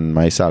practice, and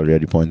my salary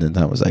at the point in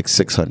time was like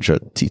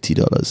 $600 TT.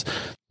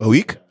 A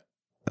week?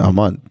 A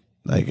month.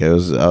 Like, I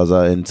was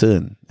an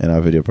intern in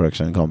a video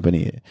production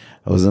company.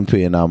 I wasn't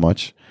paying that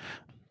much.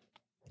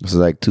 This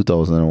was like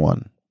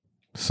 2001.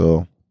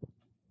 So,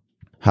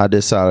 had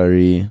this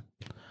salary,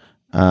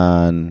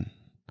 and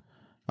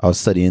I was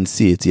studying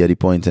CAT at the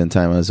point in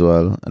time as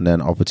well. And then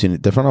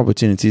different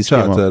opportunities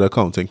came up. Chartered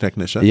accounting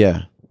technician?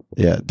 Yeah.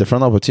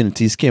 Different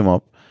opportunities came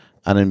up.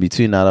 And in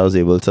between that, I was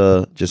able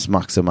to just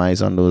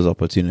maximize on those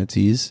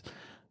opportunities.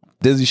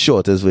 This is the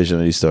shortest version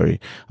of the story.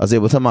 I was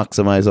able to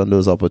maximize on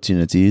those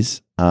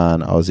opportunities,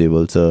 and I was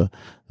able to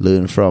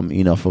learn from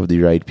enough of the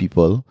right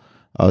people.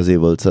 I was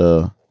able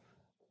to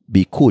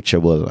be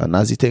coachable. And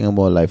as you think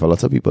about life, a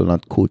lot of people are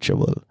not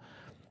coachable.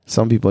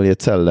 Some people, you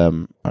tell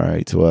them, all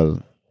right,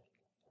 well,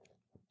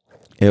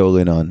 here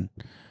we're going on.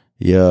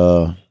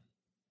 You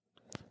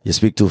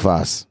speak too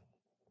fast.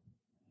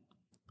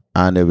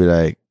 And they'll be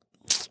like,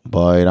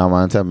 boy, that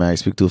man tell me I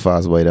speak too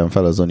fast, boy, them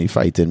fellas only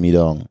fighting me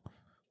down.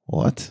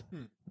 What?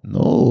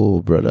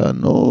 No, brother,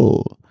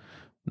 no.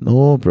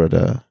 No,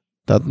 brother.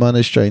 That man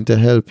is trying to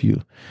help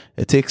you.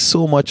 It takes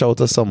so much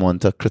out of someone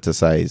to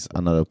criticize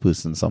another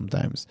person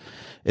sometimes.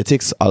 It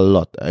takes a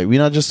lot. We're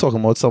not just talking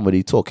about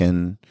somebody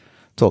talking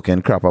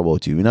crap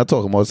about you. We're not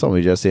talking about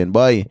somebody just saying,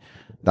 boy,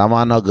 that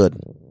man not good.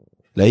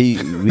 Like,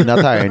 we're not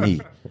hiring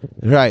he.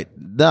 Right.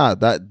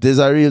 That this is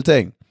a real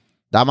thing.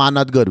 That man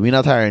not good. We're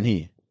not hiring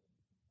he.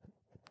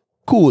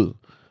 Cool.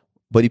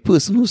 But the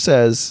person who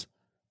says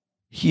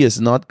he is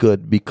not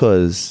good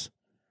because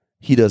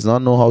he does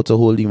not know how to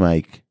hold the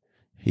mic,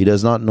 he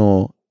does not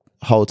know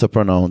how to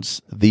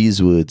pronounce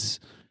these words,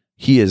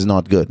 he is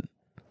not good.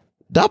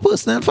 That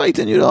person ain't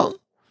fighting you down.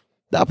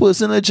 That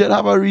person legit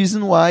have a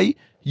reason why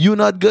you're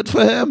not good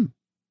for him.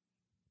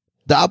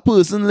 That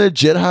person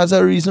legit has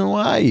a reason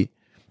why.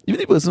 Even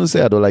the person who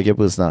say I don't like your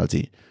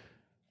personality.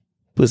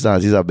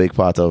 Personality is a big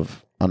part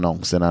of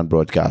announcing and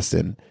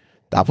broadcasting.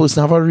 That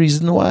person have a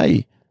reason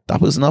why. That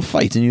person not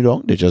fighting you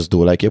down. They just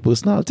don't like your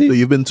personality. So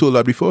you've been told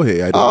that before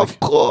here? Of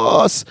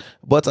course.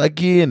 But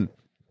again,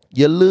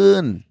 you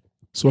learn.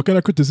 So what kind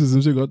of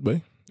criticisms you got,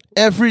 boy?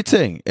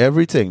 Everything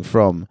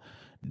from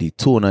the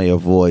tone of your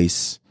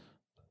voice.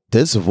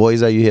 This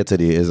voice that you hear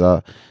today is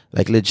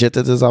legit,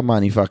 it is a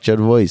manufactured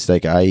voice.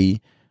 Like, I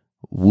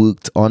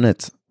worked on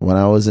it when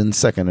I was in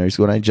secondary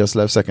school. When I just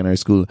left secondary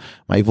school,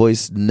 my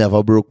voice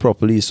never broke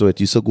properly, so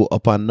it used to go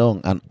up and down.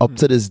 And up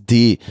to this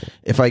day,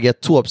 if I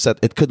get too upset,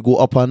 it could go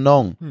up and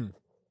down.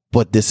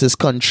 But this is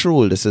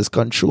control.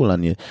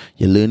 And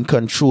you learn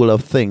control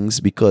of things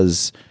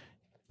because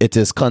it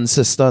is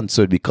consistent,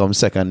 so it becomes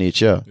second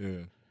nature. Yeah.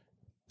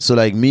 So,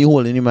 like, me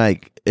holding the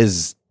mic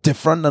is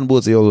different than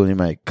both of you holding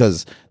the mic,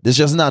 because this is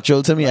just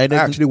natural to me. I'm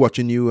actually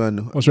watching you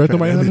and... What's right now?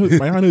 My hand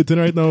hurting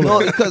right now.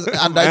 No, because...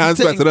 And my hand's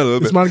better a little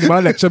bit. This man give me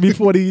a lecture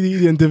before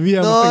the interview,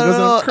 and my fingers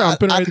are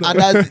cramping right now.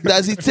 And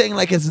that's the thing,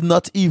 like, it's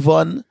not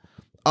even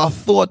a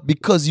thought,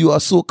 because you are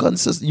so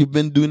consistent. You've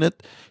been doing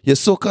it. You're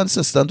so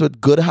consistent with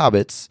good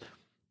habits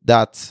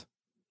that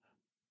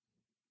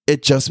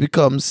it just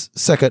becomes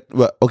second...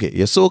 Well, okay,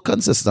 you're so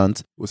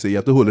consistent. We'll say you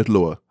have to hold it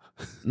lower.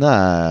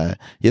 Nah,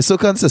 you're so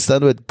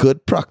consistent with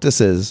good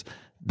practices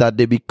that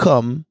they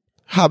become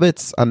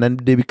habits, and then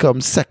they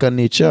become second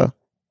nature.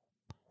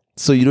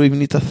 So you don't even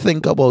need to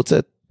think about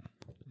it.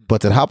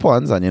 But it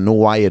happens, and you know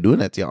why you're doing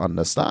it. You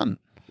understand.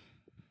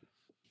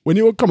 When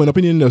you were coming up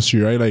in the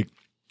industry, right, like,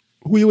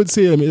 who you would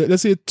say, I mean,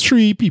 let's say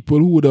 3 people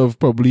who would have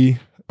probably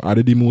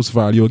added the most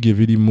value or give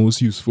you the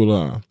most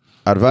useful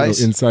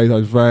advice, insight,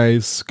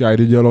 advice,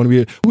 guided you along the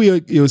way. Who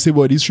you would say,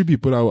 well, these 3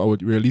 people, I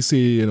would really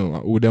say, I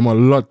owe them a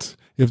lot,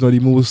 if not the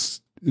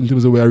most, in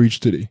terms of where I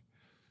reached today.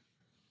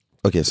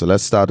 Okay, so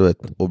let's start with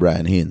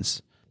O'Brien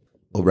Haynes.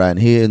 O'Brien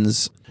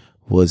Haynes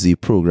was the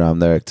program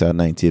director at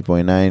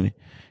 98.9.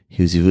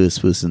 He was the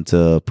first person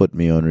to put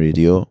me on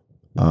radio,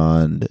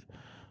 and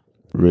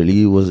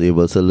really was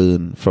able to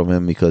learn from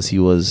him, because he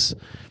was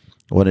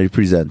one of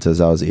the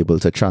presenters I was able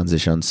to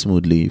transition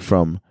smoothly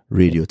from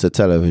radio to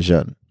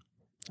television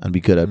and be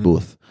good at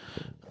both.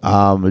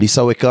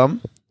 Lisa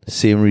Wickham,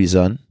 same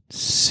reason.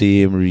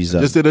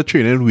 Just did a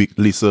training week,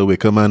 Lisa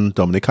Wickham and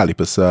Dominic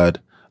Halipasad.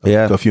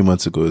 A few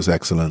months ago. Is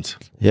excellent.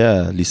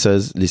 Yeah,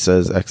 Lisa's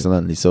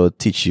excellent. Lisa will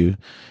teach you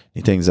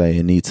the things that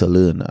you need to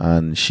learn,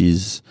 and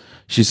she's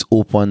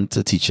open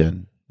to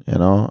teaching.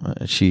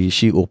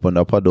 She opened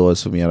up her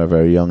doors for me at a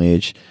very young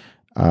age,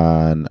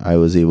 and I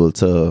was able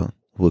to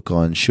work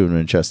on Shooting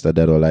Winchester,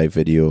 Dead or Alive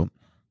Video,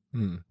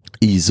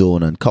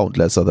 E-Zone, and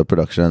countless other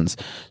productions.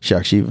 She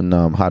actually even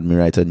had me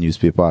write a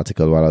newspaper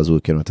article while I was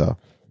working with her.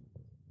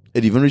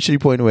 It even reached the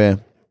point where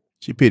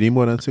She paid him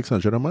more than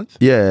 $600 a month?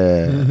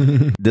 Yeah.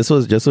 This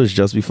was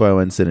just before I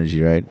went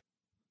Synergy, right?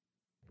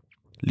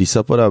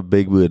 Lisa put a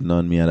big burden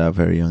on me at a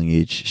very young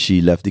age. She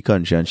left the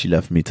country and she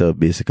left me to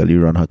basically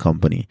run her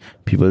company.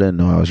 People didn't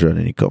know I was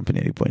running the company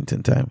at the point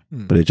in time,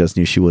 but they just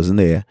knew she wasn't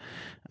there.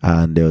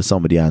 And there was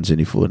somebody answering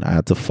the phone. I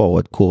had to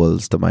forward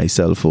calls to my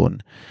cell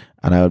phone.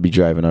 And I would be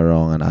driving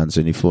around and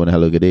answering the phone.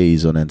 Hello, good day,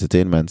 Zone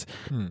Entertainment.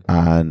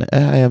 And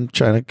I am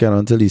trying to get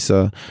on to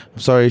Lisa. I'm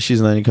sorry,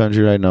 she's not in the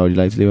country right now. Would you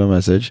like to leave a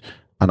message?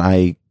 And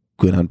I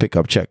go in and pick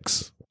up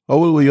checks. How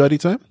old were you at the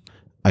time?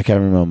 I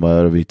can't remember.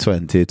 It'll be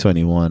 20,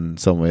 21,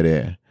 somewhere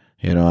there.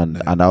 You know, and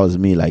that was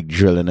me like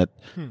drilling it.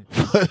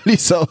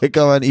 Lisa would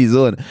come and ease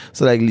on.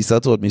 So like Lisa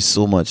taught me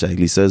so much. Like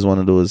Lisa is one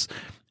of those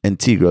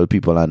integral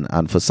people,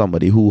 and for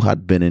somebody who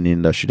had been in the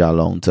industry that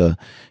long to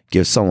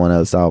give someone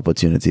else the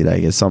opportunity,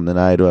 like it's something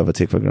I don't ever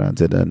take for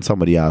granted. And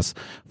somebody asks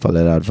for a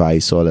little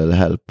advice or a little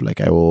help,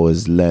 like I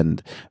always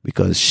lend,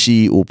 because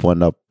she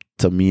opened up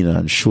to me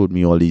and showed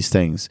me all these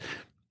things.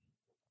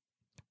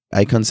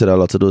 I consider a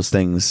lot of those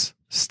things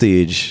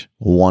stage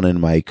 1 in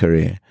my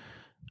career.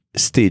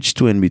 Stage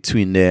 2 in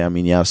between there, I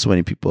mean, you have so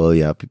many people.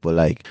 You have people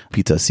like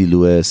Peter C.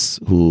 Lewis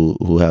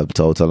who helped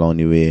out along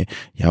the way.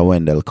 You have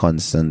Wendell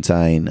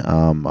Constantine.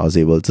 I was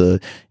able to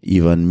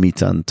even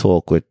meet and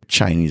talk with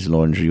Chinese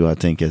Laundry, who I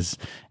think is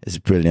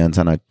brilliant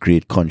and a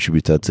great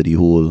contributor to the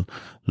whole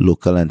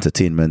local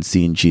entertainment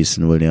scene.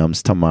 Jason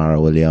Williams,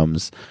 Tamara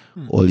Williams,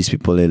 all these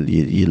people,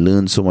 you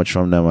learn so much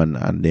from them,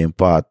 and they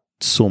impart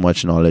so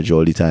much knowledge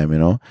all the time, you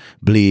know.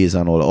 Blaze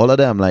and all of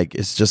them, like,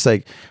 it's just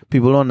like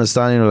people don't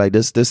understand, you know, like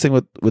this thing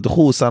with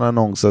hosts and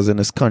announcers in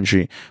this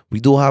country, we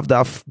don't have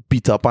that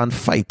beat up and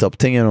fight up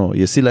thing, you know.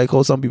 You see, like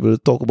how some people like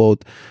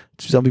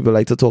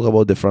to talk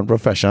about different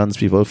professions,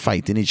 people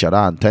fighting each other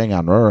and thing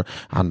and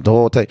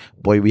all thing.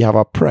 Boy, we have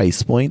a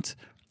price point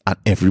and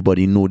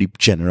everybody know the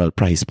general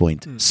price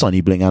point. Sonny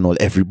Bling and all,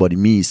 everybody,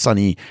 me,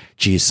 Sonny,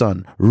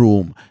 Jason,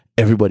 Rome,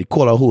 everybody,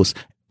 call a host,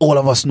 all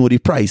of us know the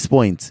price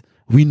point.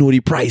 We know the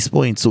price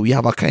point, so we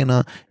have a kind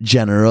of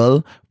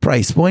general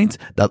price point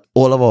that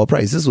all of our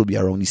prices will be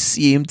around the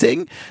same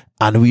thing,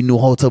 and we know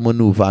how to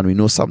maneuver, and we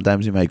know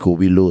sometimes we might go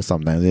below,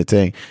 sometimes we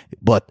think,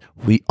 but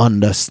we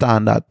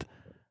understand that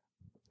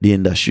the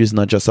industry is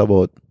not just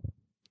about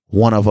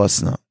one of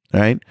us now,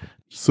 right?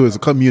 So it's a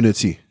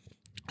community.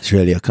 It's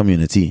really a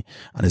community,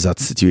 and it's that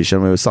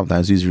situation where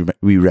sometimes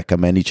we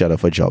recommend each other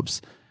for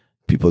jobs.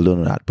 People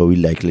don't know that, but we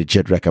like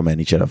legit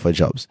recommend each other for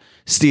jobs.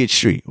 Stage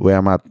 3, where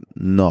I'm at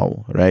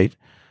now, right?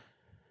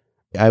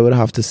 I would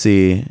have to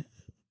say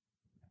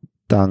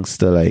thanks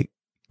to like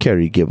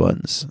Kerry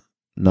Gibbons.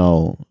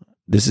 Now,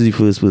 this is the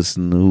first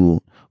person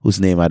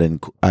whose name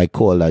I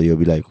call that you'll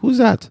be like, who's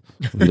that?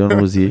 We don't know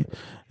who's he.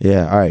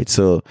 Yeah, all right.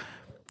 So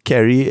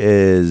Kerry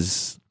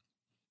is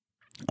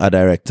a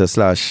director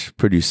 /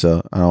 producer,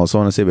 and I also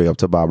want to say big up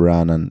to Barbara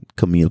and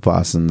Camille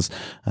Parsons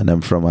and them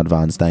from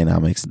Advanced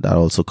Dynamics that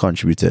also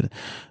contributed.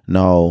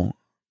 Now,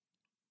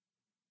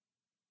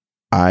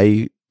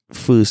 I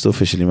first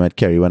officially met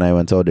Kerry when I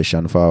went to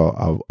audition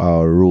for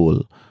our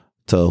role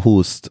to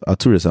host a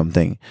tourism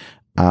thing,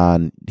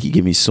 and he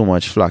gave me so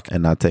much flack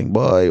in that thing.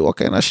 Boy, what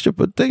kind of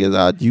stupid thing is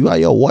that? You are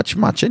your watch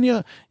matching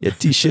your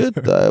t-shirt,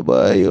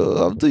 boy,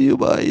 up to you,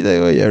 boy,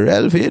 you're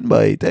real fit,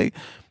 boy, thing.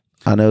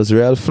 And it was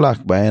real flack,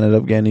 but I ended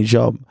up getting a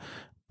job.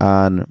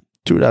 And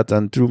through that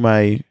and through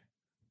my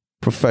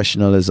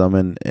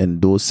professionalism in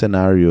those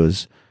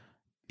scenarios,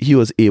 he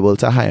was able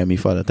to hire me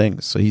for other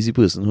things. So he's the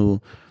person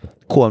who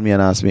called me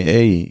and asked me,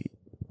 hey,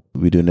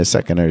 we're doing the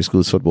secondary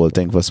school's football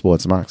thing for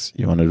Sportsmax.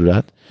 You want to do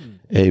that?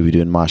 Hey, we're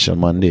doing Marshall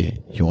Monday.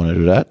 You want to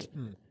do that?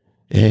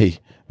 Hey,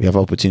 we have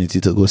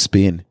opportunity to go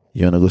Spain.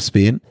 You want to go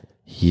Spain?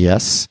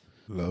 Yes.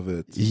 Love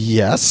it.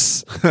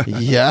 Yes.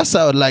 Yes,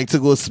 I would like to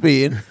go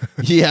Spain.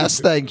 Yes,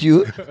 thank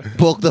you.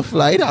 Book the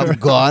flight. I'm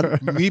gone.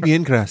 Me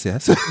bien,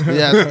 gracias.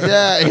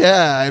 Yes.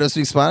 Yeah. I don't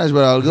speak Spanish,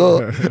 but I'll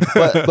go.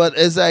 But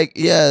it's like,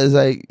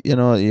 you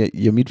know,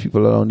 you meet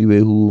people along the way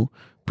who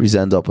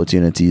present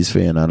opportunities for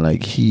you, and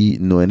like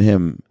knowing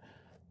him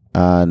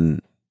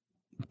and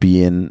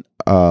being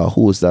a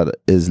host that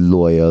is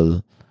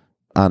loyal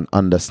and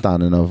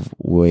understanding of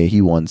where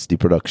he wants the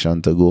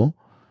production to go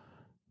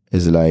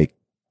is like,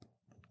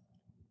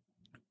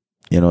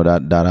 you know,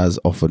 that has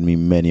offered me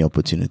many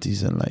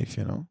opportunities in life,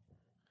 you know.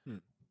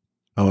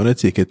 I want to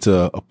take it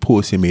to a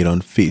post you made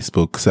on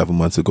Facebook 7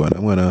 months ago, and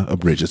I'm going to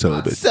abridge it a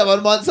little bit.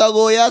 7 months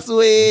ago, yes,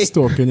 we.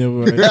 Stalking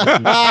you, boy.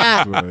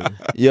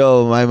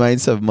 Yo, my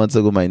mind 7 months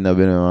ago might not have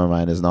been in my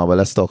mind is now, but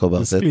let's talk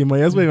about it. Disclaimer,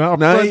 yes, boy.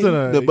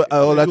 But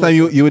all that time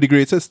you were the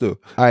greatest, though.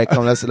 All right,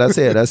 come, let's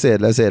say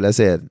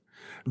it.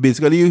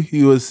 Basically,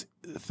 he was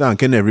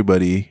thanking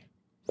everybody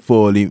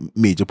for all the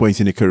major points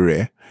in the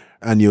career,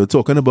 and you were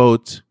talking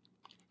about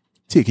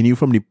taking you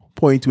from the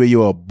point where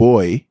you're a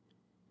boy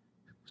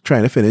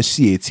trying to finish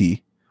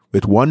CAT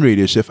with one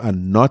radio shift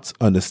and not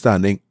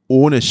understanding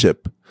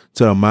ownership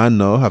to a man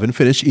now having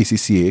finished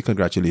ACCA,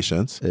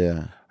 congratulations,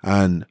 Yeah.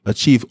 and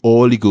achieve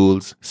all the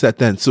goals set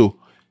then. So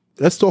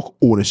let's talk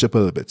ownership a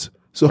little bit.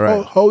 So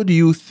Right. how do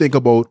you think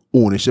about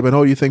ownership, and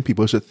how do you think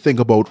people should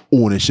think about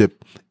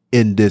ownership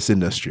in this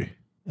industry?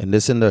 In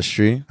this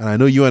industry, And I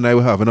know you and I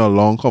were having a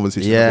long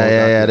conversation. about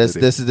that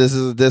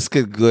yesterday. This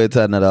could go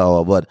into another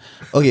hour. But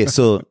okay,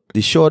 so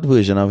the short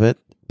version of it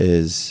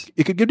is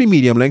You could give the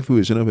medium length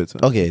version of it. Sir.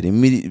 okay.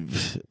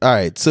 All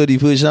right. So the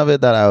version of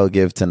it that I will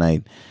give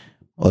tonight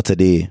or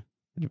today,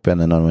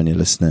 depending on when you're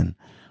listening,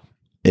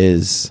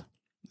 is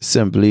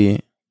simply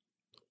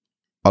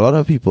a lot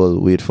of people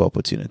wait for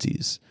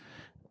opportunities.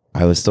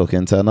 I was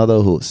talking to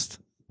another host,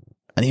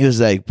 and he was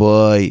like,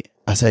 "Boy,"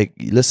 I was like,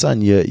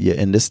 "Listen, you're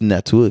in this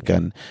network,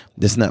 and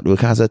this network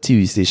has a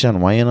TV station.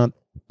 Why you not?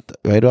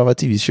 Why do you have a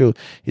TV show?"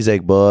 He's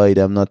like, "Boy,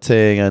 them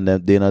nothing, and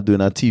they're not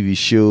doing a TV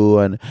show,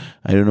 and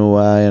I don't know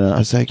why." And I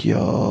was like,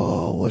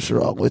 "Yo, what's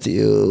wrong with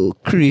you?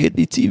 Create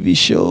the TV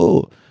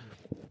show.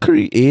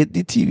 Create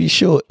the TV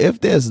show. If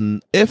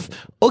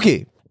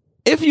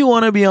you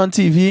want to be on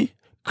TV,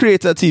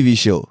 create a TV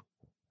show.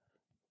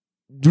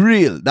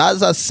 Real.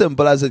 That's as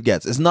simple as it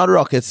gets. It's not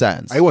rocket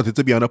science. I wanted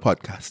to be on a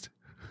podcast.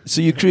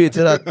 So you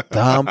created a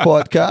damn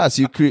podcast.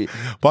 You create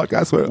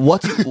Podcast where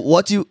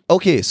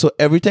okay, so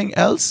everything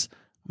else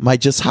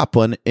might just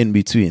happen in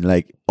between.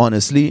 Like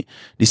honestly,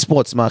 the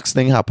Sportsmax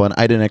thing happened.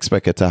 I didn't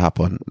expect it to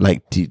happen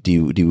like the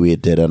way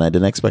it did, and I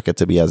didn't expect it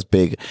to be as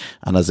big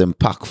and as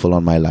impactful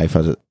on my life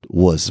as it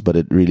was, but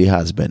it really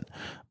has been.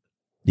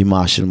 The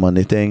Marshall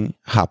Monday thing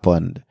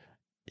happened,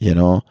 you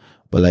know.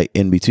 But like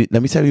in between,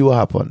 let me tell you what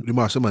happened. the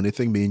Marshall Monday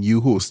thing being you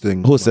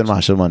hosting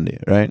Marshall Monday,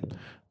 right?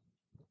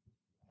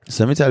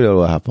 So let me tell you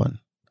what happened.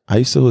 I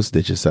used to host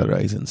Digital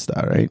Rising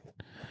Star, right?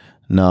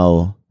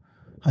 Now,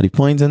 at the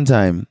point in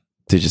time,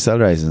 Digital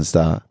Rising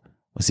Star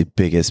was the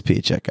biggest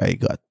paycheck I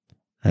got,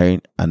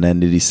 right? And then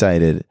they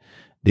decided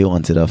they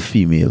wanted a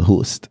female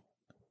host.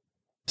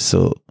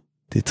 So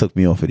they took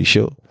me off of the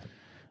show.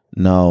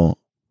 Now,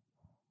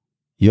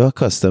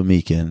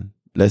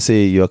 let's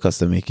say you're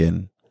custom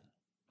making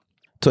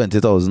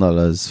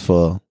 $20,000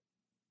 for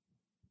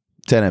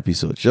 10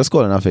 episodes. Just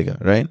calling a figure,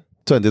 right?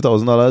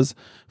 $20,000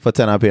 for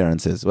 10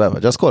 appearances, whatever.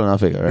 Just calling a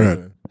figure, right?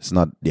 It's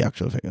not the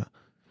actual figure,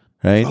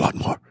 right? a lot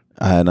more.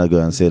 I'm not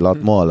going to say a lot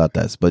more, a lot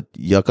less, but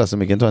you're custom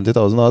making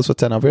 $20,000 for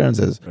 10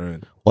 appearances.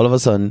 Right. All of a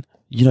sudden,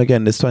 you're not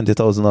getting this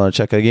 $20,000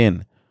 check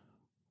again.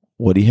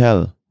 What the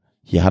hell?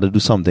 You had to do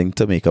something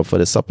to make up for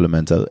the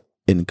supplemental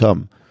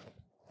income.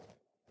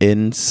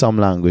 In some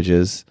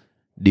languages,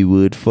 the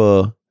word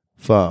for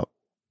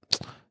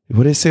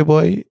what they say,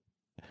 boy?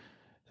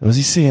 What was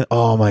he saying?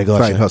 Oh my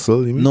gosh. Side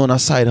hustle, you mean? No, not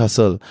side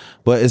hustle.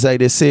 But it's like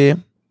they say,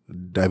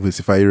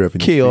 Diversify your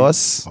revenue.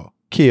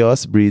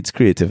 chaos breeds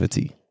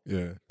creativity.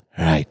 Yeah.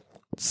 Right.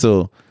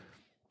 So,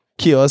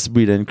 chaos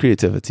breeding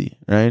creativity,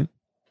 right?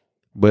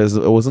 But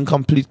it wasn't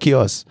complete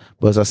chaos.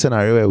 But it's a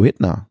scenario where, wait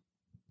now,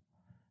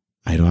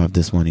 I don't have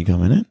this money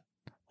coming in.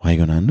 What are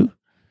you going to do?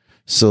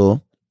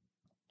 So,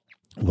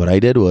 what I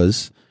did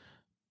was,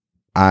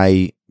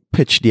 I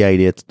pitched the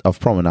idea of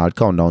Promenade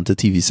Countdown to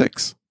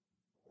TV6.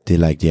 They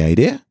liked the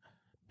idea.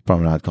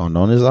 Promenade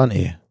Countdown is on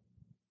air.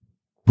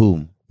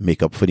 Boom.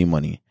 Make up for the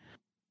money.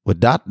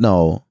 With that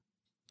now,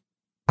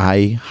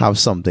 I have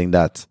something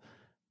that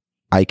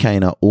I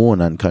kind of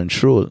own and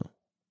control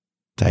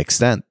to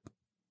extent.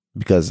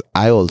 Because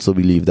I also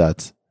believe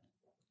that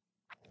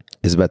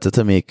it's better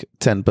to make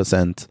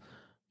 10%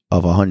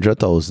 of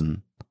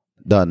 100,000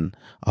 than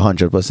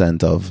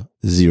 100% of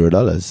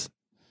 $0.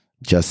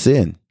 Just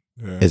saying.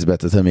 Yeah. It's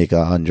better to make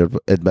 100.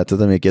 It's better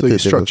to make it. So you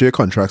structure your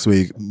contracts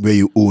where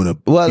you own a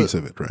piece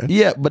of it, right?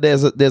 Yeah, but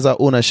there's a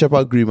ownership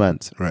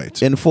agreement,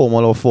 Right.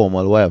 informal or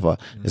formal, whatever.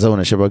 There's an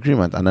ownership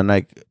agreement, and then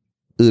like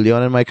early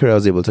on in my career, I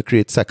was able to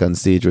create Second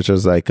Stage, which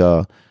was like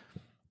a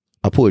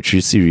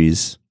poetry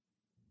series.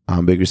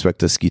 Big respect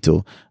to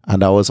Skito,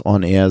 and that was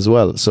on air as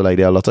well. So like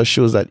there are a lot of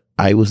shows that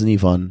I wasn't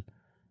even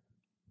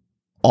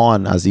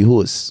on as the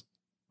host,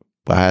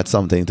 but I had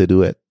something to do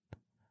with,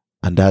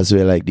 and that's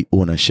where like the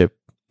ownership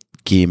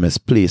game is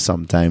played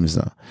sometimes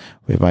now,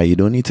 whereby you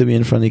don't need to be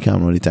in front of the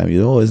camera all the time. You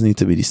don't always need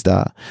to be the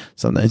star.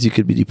 Sometimes you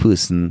could be the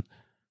person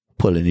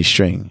pulling the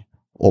string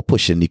or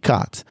pushing the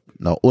cart.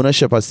 Now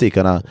ownership has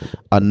taken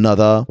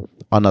another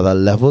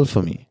level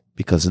for me,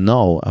 because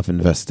now I've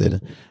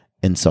invested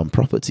in some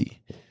property.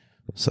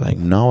 So like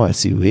now I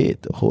see,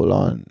 wait, hold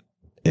on.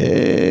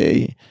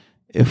 Hey,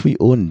 if we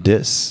own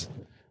this,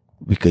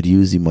 we could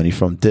use the money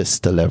from this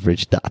to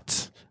leverage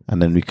that.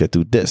 And then we could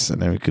do this,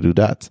 and then we could do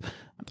that.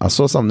 I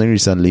saw something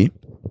recently,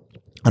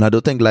 and I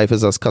don't think life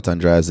is as cut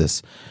and dry as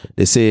this.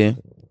 They say,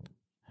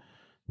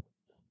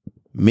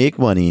 make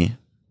money,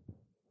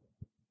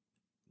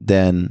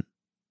 then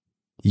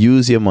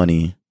use your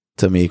money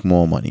to make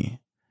more money.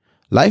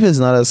 Life is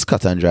not as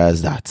cut and dry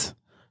as that.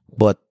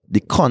 But the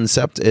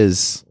concept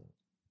is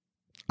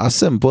a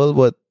simple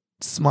but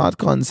smart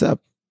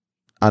concept.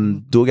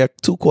 And don't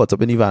get too caught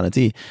up in the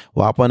vanity.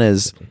 What happened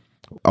is,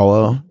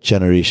 our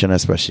generation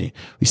especially,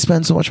 we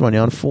spend so much money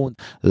on phone,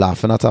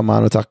 laughing at a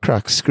man with a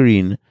cracked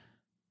screen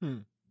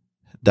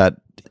that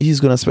he's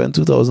going to spend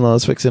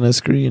 $2,000 fixing a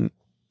screen.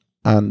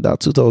 And that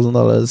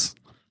 $2,000,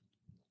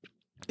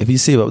 if he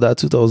save up that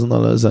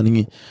 $2,000 and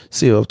he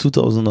save up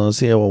 $2,000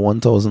 here or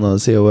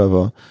 $1,000 here,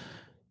 whatever,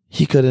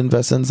 he could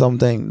invest in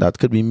something that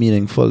could be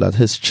meaningful that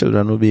his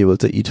children will be able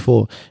to eat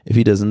for if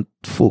he doesn't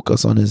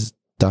focus on his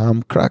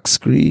damn crack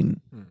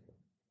screen.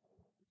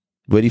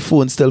 But the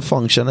phone's still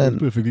functioning.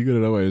 Perfectly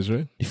good otherwise,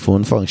 right? The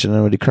phone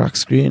functioning with the crack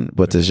screen,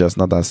 but it's just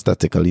not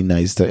aesthetically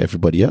nice to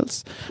everybody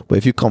else. But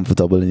if you're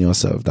comfortable in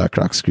yourself, that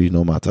crack screen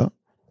no matter.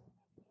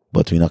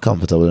 But we're not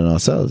comfortable in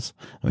ourselves.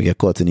 We get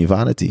caught in the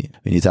vanity.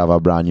 We need to have a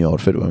brand new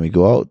outfit when we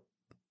go out.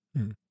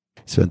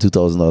 Spend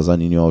 $2,000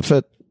 on a new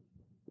outfit.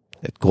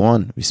 It go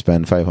on. We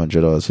spend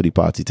 $500 for the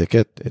party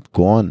ticket. It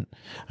go on.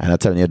 I'm not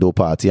telling you don't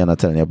party, I'm not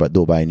telling you about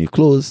don't buy new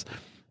clothes,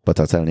 but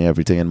I'm telling you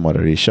everything in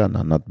moderation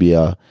and not be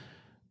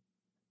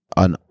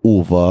an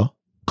over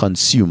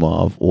consumer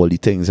of all the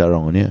things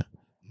around here.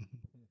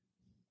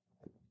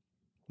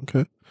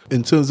 Okay.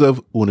 In terms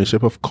of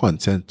ownership of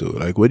content though,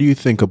 like what do you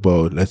think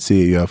about, let's say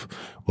you have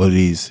all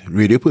these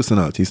radio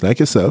personalities like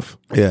yourself,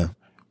 Yeah.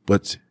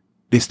 but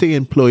they stay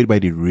employed by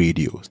the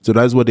radio. So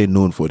that's what they're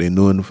known for. They're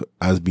known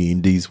as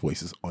being these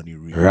voices on the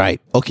radio. Right.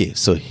 Okay.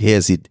 So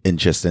here's the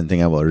interesting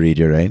thing about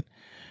radio, right?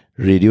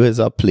 Radio is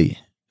a play.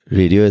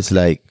 Radio is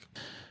like,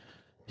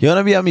 you want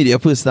to be a media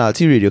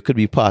personality, radio could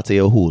be part of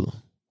your whole.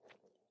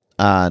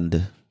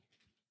 And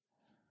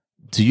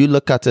do you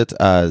look at it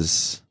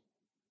as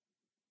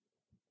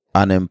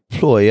an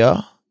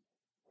employer?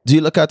 Do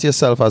you look at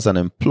yourself as an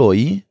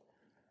employee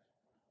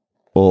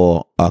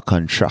or a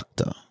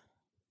contractor?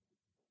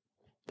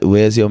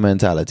 Where's your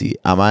mentality?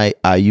 I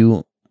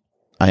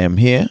am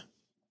here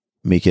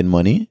making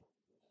money,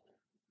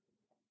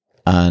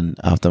 and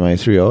after my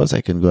 3 hours,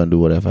 I can go and do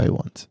whatever I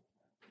want.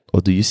 Or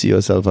do you see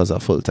yourself as a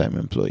full-time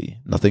employee?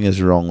 Nothing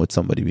is wrong with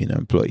somebody being an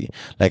employee.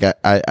 Like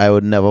I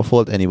would never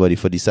fault anybody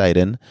for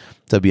deciding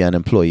to be an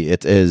employee.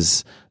 It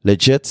is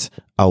legit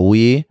a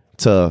way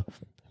to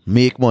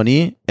make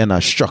money in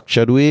a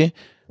structured way,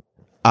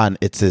 and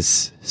it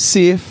is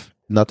safe.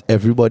 Not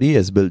everybody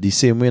is built the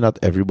same way. Not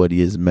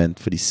everybody is meant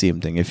for the same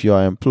thing. If you're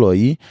an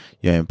employee,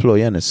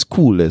 and it's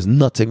cool. There's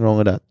nothing wrong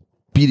with that.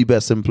 Be the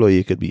best employee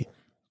you could be.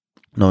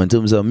 Now, in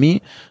terms of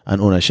me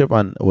and ownership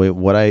and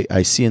what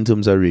I see in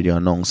terms of radio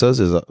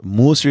announcers is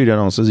most radio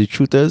announcers, the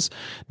truth is,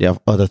 they have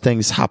other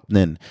things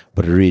happening,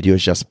 but radio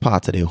is just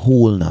part of the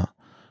whole now.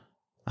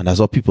 And that's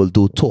what people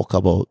do talk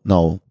about.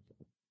 Now,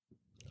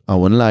 I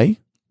won't lie,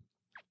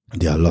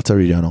 there are a lot of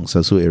radio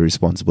announcers who are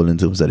irresponsible in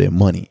terms of their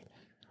money.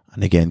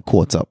 And again,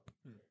 caught up.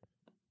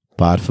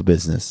 Bad for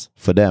business,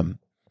 for them.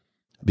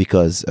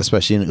 Because,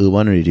 especially in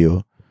urban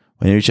radio,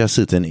 when you reach a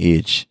certain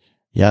age,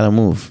 you gotta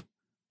move.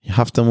 You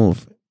have to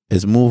move.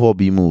 It's move or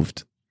be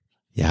moved.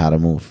 You had to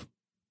move.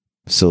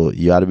 So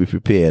you had to be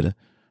prepared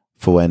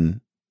for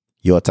when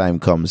your time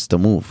comes to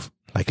move.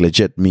 Like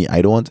legit,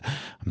 I'm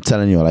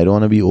telling you all, I don't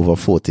want to be over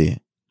 40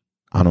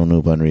 on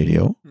urban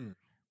radio.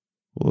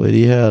 What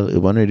the hell?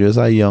 Urban radio is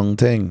a young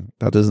thing.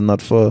 That is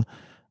not for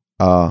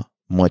a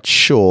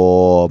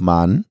mature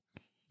man.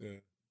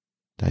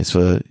 That's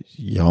for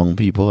young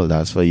people.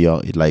 That's for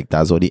young, like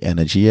that's what the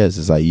energy is.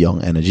 It's a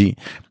young energy.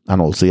 And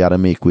also you got to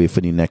make way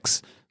for the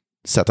next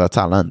set of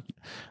talent.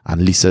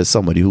 And Lisa is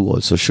somebody who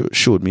also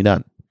showed me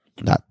that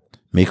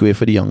make way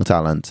for the young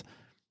talent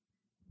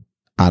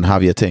and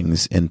have your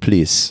things in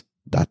place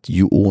that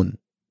you own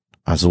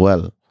as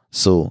well.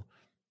 So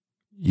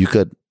you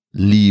could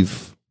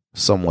leave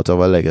somewhat of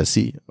a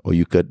legacy or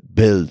you could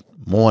build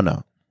more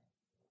now.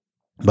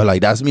 But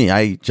like that's me.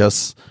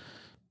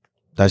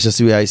 That's just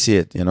the way I see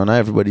it. You know, not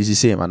everybody's the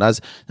same. And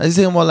that's the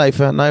same about life.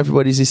 Not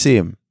everybody's the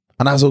same.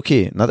 And that's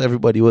okay. Not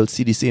everybody will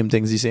see the same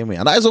things the same way.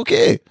 And that's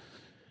okay.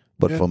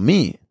 But for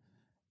me,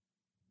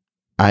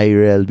 I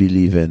really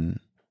believe in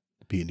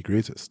being the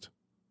greatest.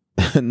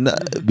 Being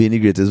the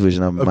greatest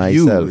version of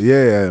myself. You.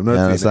 Yeah. I'm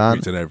not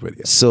saying that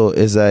everybody else. So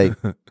it's like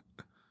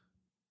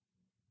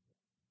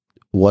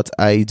what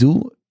I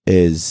do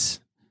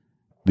is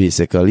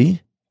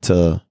basically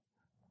to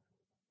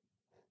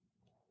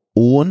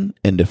own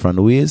in different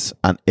ways,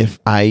 and if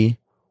I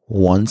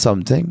want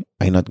something,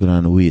 I'm not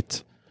gonna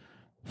wait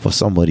for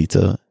somebody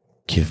to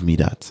give me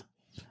that.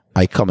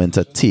 I come in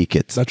to take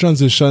it. That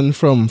transition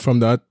from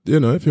that,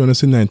 if you want to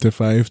say 9 to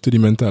 5 to the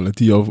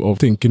mentality of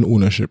thinking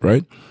ownership,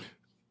 right?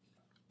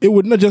 It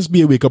would not just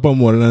be a wake up one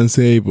morning and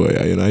say, boy,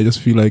 I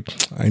just feel like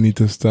I need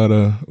to start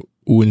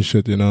own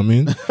shit, you know what I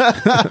mean?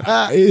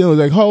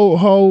 Like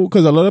how,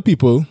 because a lot of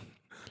people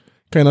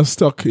kind of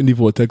stuck in the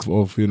vortex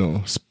of,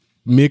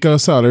 make a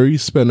salary,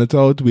 spend it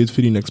out, wait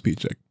for the next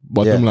paycheck.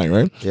 Bottom line,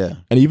 right? Yeah.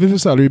 And even if a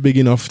salary big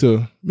enough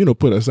to,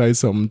 put aside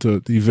something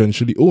to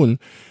eventually own,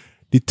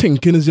 the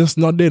thinking is just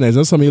not there. It's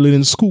not something you learn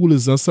in school.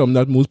 It's not something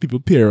that most people,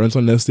 parents,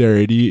 unless they're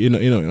already in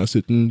a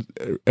certain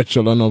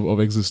echelon of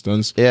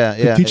existence,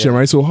 teach them,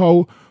 right? So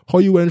how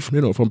you went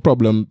from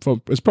problem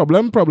child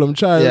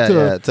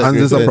to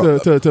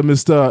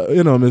Mr.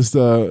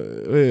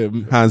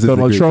 Hans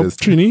Donald Trump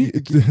Trini.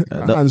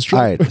 Hans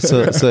Trump. All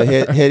right. So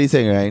here the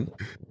thing,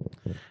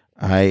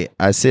 right?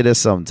 I say this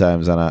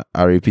sometimes and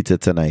I repeat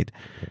it tonight.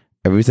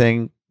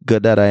 Everything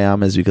good that I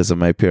am is because of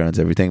my parents.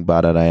 Everything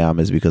bad that I am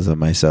is because of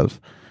myself.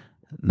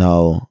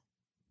 Now,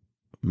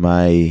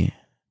 my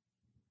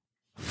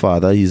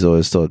father, he's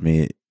always taught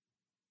me,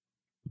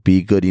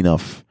 be good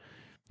enough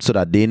so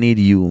that they need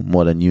you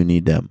more than you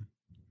need them.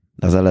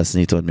 That's a lesson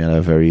he taught me at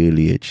a very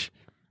early age.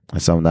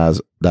 And something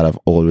that I've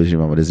always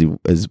remembered is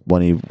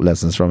one of the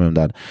lessons from him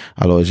that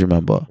I'll always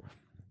remember.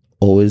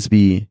 Always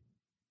be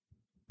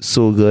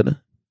so good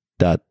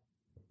that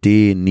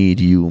they need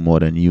you more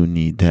than you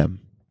need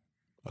them.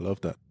 I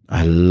love that.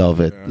 I love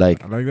it. Yeah,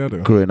 like I like that.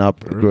 Though. growing up,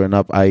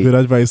 Good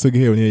advice to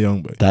hear when you're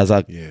young, boy. that's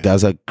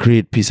a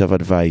great piece of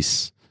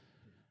advice.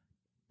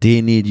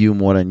 They need you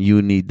more than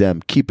you need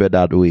them. Keep it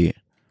that way.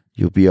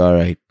 You'll be all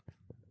right.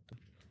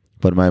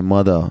 But my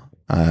mother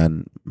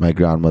and my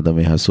grandmother,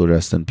 may her soul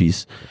rest in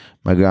peace.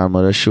 My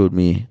grandmother showed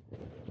me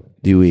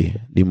the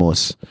way, the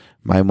most.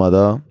 My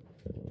mother,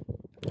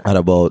 at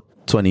about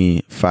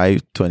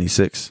 25,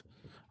 26,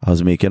 I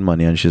was making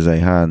money and she's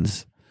like,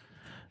 Hans,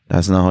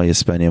 that's not how you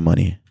spend your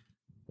money.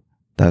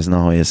 That's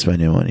not how you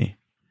spend your money.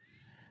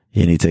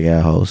 You need to get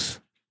a house.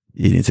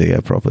 You need to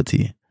get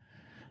property.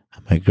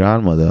 And my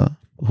grandmother,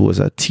 who was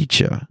a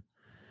teacher,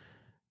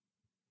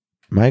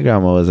 my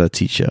grandma was a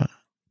teacher,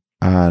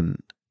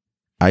 and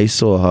I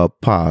saw her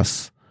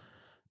pass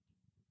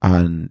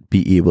and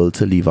be able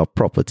to leave a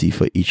property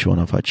for each one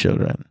of her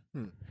children.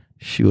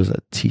 She was a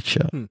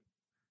teacher.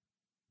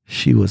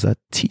 She was a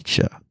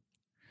teacher.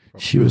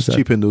 She was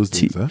cheap in those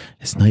days, huh?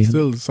 It's not even,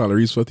 Still,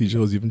 salaries for teachers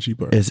was even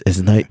cheaper. it's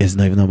not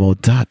even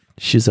about that.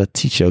 She's a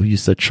teacher who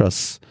used to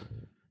trust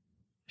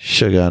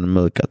sugar and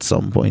milk at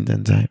some point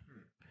in time.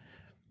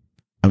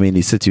 I mean,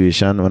 the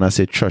situation, when I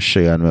say trust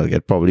sugar and milk,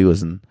 it probably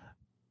wasn't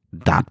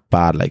that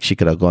bad. Like, she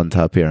could have gone to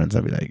her parents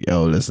and be like,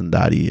 yo, listen,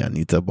 daddy, I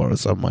need to borrow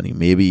some money.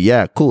 Maybe,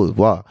 yeah, cool,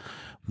 wow.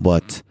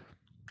 But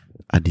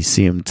at the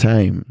same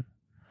time,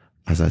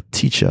 as a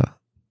teacher,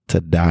 to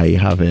die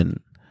having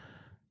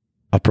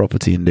a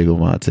property in Diego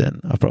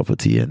Martin, a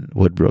property in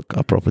Woodbrook,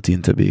 a property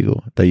in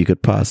Tobago that you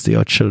could pass to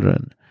your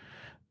children,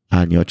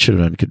 and your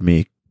children could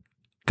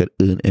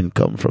earn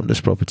income from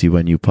this property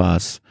when you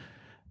pass.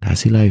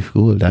 That's your life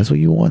goal. That's what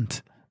you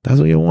want. That's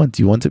what you want.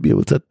 You want to be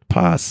able to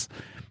pass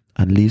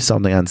and leave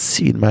something. And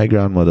seeing my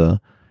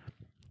grandmother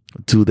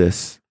do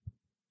this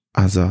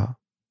as a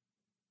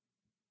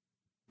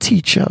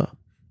teacher.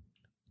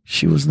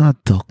 She was not a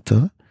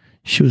doctor.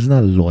 She was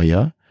not a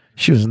lawyer.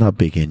 She was not a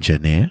big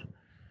engineer.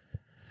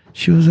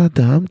 She was a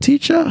damn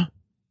teacher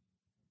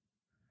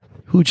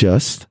who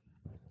just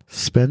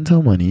spent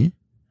her money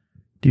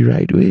the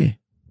right way.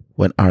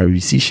 When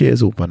RBC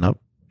shares opened up,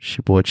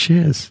 she bought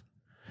shares.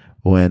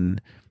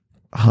 When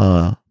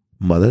her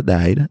mother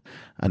died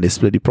and they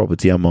split the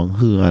property among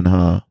her and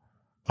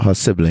her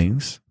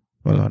siblings,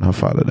 well, and her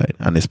father died,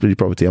 and they split the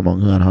property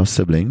among her and her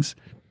siblings,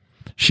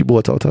 she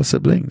bought out her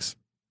siblings.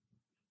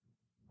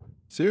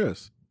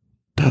 Serious?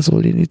 That's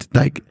all you need to,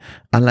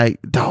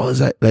 that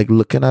was like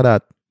looking at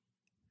that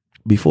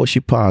before she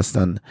passed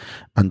and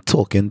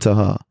talking to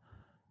her.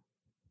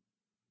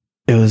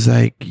 It was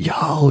like,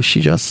 yo,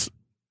 she just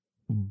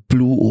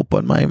blew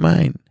open my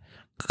mind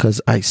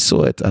because I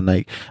saw it. And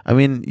I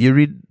mean, you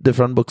read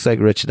different books like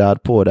Rich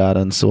Dad, Poor Dad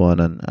and so on,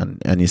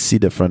 and you see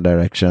different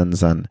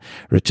directions, and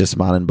Richest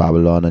Man in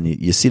Babylon, and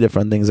you see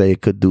different things that you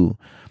could do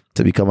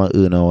to become an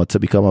earner or to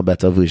become a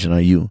better version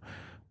of you.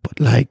 But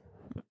like,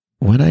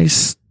 when I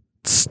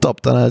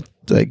stopped and I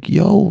like,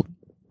 yo,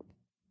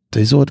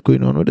 there's what's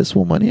going on with this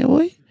woman here,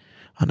 boy.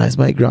 And that's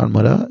my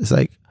grandmother. It's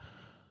like,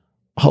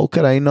 how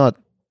could I not?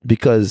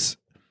 Because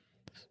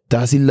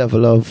that's the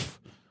level of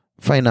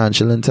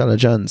financial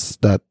intelligence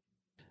that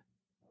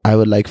I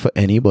would like for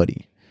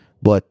anybody.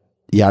 But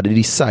you had to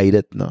decide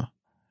it now.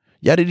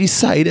 You had to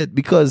decide it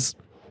because,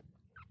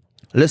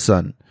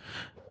 listen,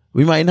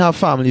 we might have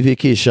family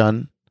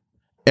vacation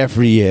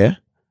every year.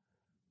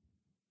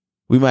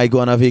 We might go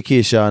on a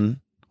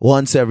vacation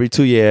once every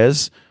 2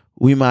 years.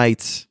 We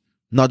might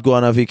not go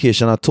on a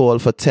vacation at all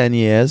for 10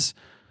 years.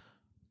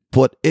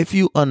 But if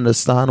you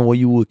understand what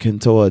you're working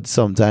towards,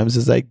 sometimes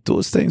it's like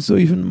those things don't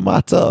even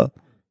matter.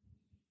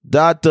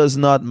 That does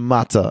not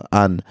matter.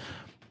 And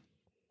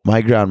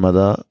my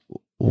grandmother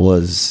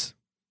was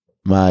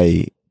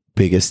my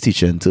biggest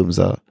teacher in terms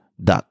of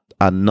that.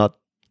 And not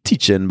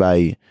teaching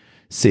by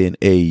saying,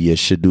 hey, you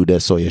should do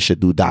this or you should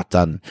do that,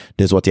 and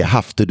this is what you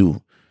have to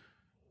do.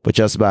 But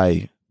just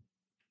by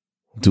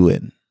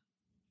doing.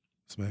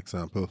 That's my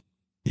example.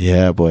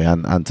 Yeah, boy.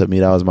 And to me,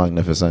 that was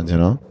magnificent, you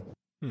know?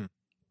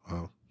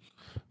 Wow.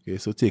 Okay,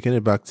 so taking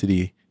it back to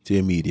the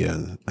media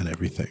and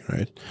everything,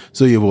 right?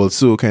 So you've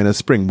also kind of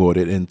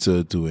springboarded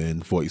into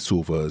doing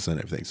voiceovers and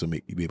everything, so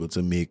you be able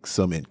to make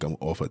some income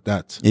off of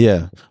that.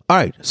 Yeah. All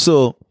right.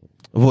 So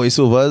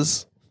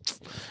voiceovers.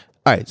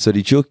 All right. So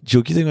the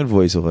jokey thing with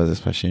voiceovers,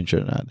 especially in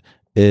Trinidad,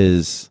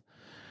 is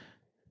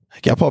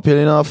get popular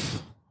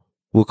enough,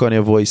 work on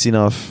your voice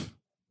enough,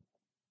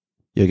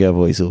 you get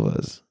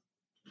voiceovers.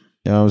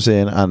 You know what I'm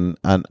saying? And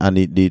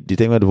the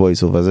thing with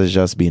voiceovers is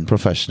just being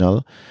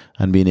professional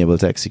and being able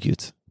to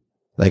execute.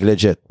 Like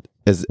legit.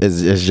 It's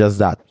just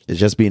that. It's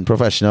just being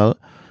professional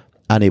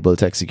and able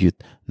to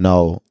execute.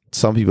 Now,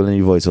 some people in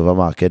the voiceover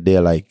market,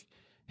 they're like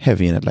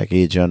heavy in it, like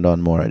Adrian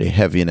Dunmore, they're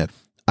heavy in it.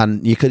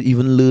 And you could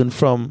even learn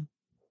from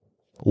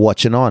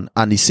watching on.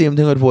 And the same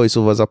thing with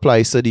voiceovers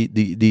applies to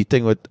the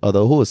thing with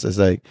other hosts. It's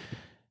like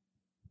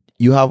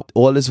you have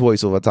all this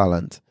voiceover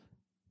talent.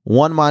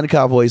 One man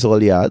can't voice all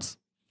the ads.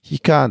 He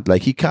can't.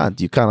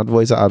 You cannot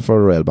voice an ad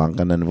for Royal Bank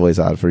and then voice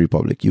an ad for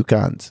Republic. You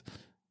can't.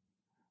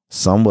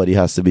 Somebody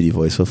has to be the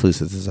voice for First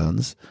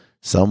Citizens.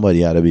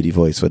 Somebody had to be the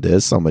voice for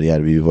this. Somebody had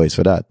to be the voice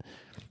for that.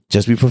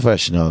 Just be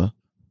professional.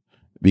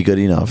 Be good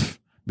enough.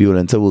 Be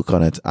willing to work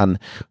on it. And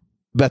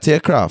better your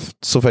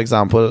craft. So, for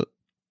example,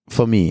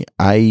 for me,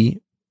 I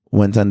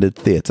went and did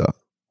theatre.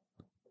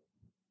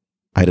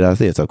 I did a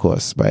theatre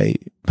course by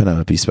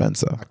Penelope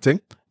Spencer. Acting?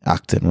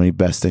 Acting. One of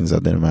the best things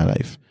I've done in my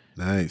life.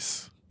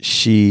 Nice.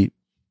 She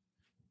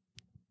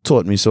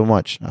taught me so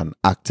much. And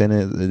acting,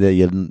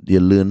 you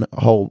learn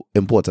how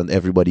important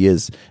everybody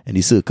is in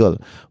the circle.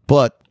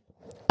 But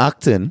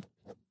acting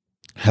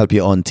help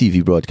you on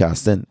TV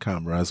broadcasting.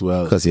 Camera as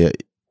well. Because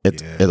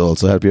it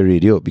also help your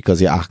radio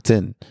because you're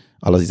acting.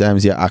 A lot of the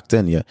times you're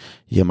acting,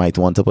 you might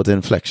want to put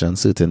inflection in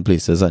certain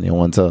places and you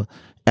want to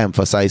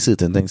emphasize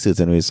certain things,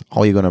 certain ways.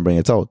 How are you going to bring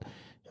it out?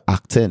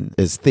 Acting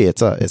is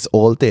theatre. It's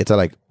all theatre.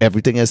 Like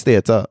everything is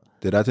theatre.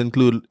 Did that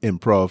include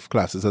improv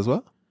classes as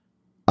well?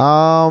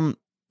 To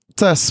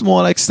a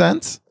small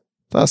extent.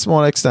 I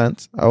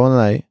won't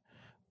lie.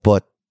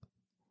 But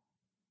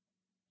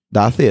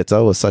that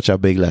theatre was such a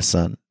big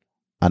lesson.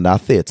 And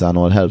that theatre and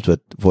all helped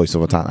with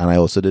voiceover talent. And I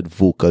also did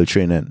vocal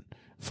training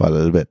for a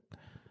little bit.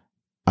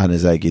 And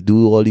it's like you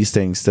do all these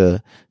things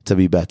to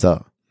be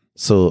better.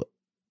 So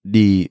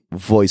the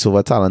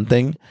voiceover talent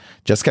thing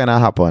just kind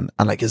of happened.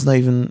 And like it's not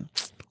even,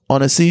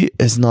 honestly,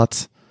 it's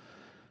not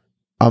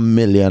 $1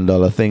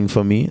 million thing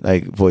for me.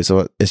 Like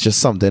voiceover, it's just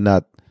something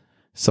that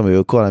somebody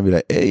will call and be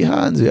like, hey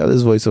Hans, we have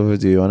this voiceover,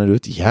 do you want to do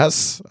it?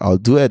 Yes, I'll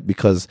do it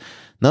because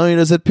not only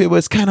does it pay, but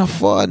it's kind of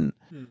fun.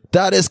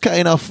 That is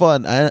kind of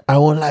fun. I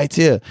won't lie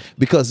to you.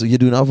 Because you're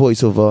doing a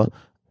voiceover,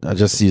 I'll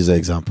just use an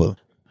example.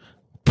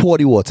 Pour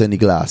the water in the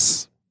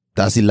glass.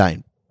 That's the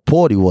line.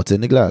 Pour the water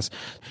in the glass.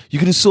 You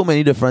can do so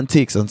many different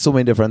takes and so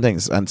many different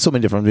things and so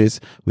many different ways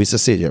to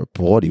say it.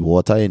 Pour the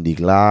water in the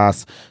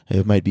glass.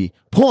 It might be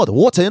pour the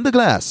water in the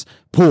glass.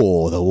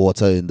 Pour the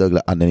water in the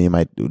glass. And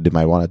then they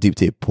might want a deep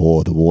take.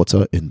 Pour the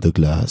water in the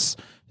glass.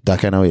 That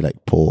kind of way,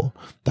 like pour.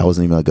 That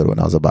wasn't even a good one.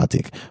 That was a bad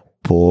take.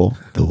 Pour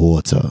the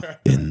water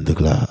in the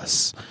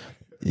glass.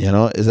 You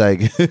know, it's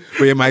like...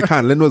 But your mic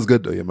handling was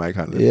good though, your mic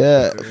handling.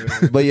 Yeah.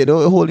 But you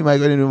don't hold the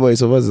mic when you do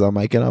voiceovers. It's a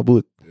mic in a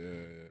booth.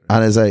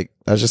 And it's like,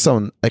 that's just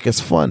something, like it's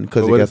fun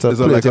because you get to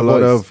play like a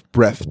lot voice. of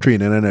breath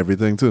training and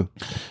everything too.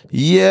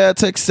 Yeah,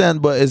 to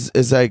extent, but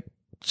it's like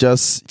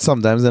just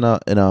sometimes in a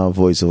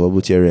voiceover,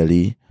 but you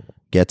really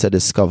get to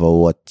discover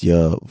what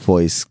your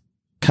voice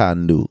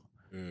can do.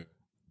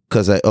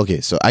 Because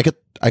so I could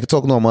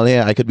talk normal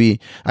here. I could be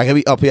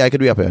up here. I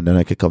could be up here, and then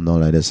I could come down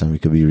like this, and we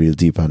could be real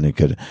deep, and we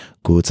could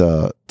go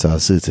to a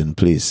certain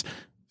place.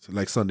 So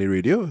like Sunday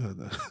radio.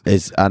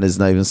 It's not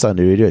even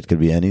Sunday radio. It could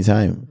be any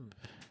time.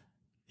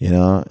 You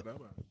know,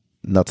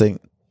 nothing.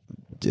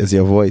 Just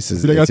your voice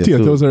is. Like a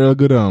theater was a real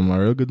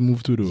good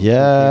move to do.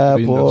 Yeah,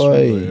 like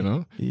boy. Industry, you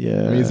know.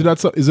 Yeah. I mean,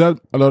 is that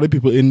a lot of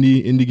people in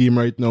the game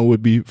right now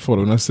would be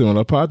following a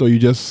similar path, or you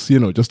just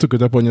took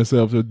it upon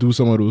yourself to do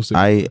some of those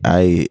things?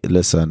 I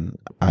listen.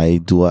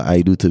 I do what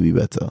I do to be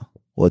better.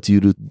 What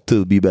you do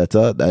to be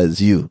better, that is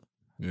you.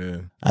 Yeah.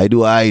 I do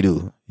what I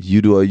do. You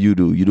do what you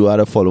do. You do how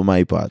to follow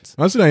my path.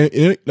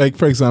 Honestly, like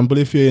for example,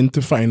 if you're into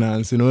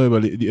finance,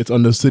 but it's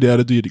understood you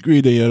have to do your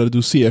degree, then you have to do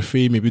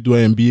CFA, maybe do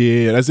an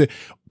MBA. And I say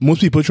most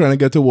people trying to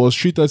get to Wall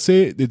Street, I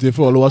say they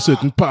follow a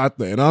certain path.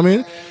 You know what I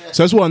mean?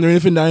 So I was wondering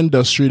if in that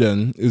industry,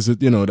 then is it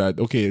that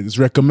okay? It's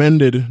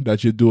recommended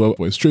that you do a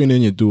voice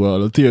training, you do a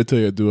little theater,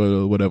 you do a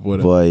little whatever.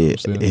 Boy,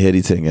 hear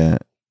the thing.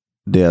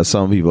 There are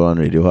some people on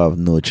radio who have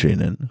no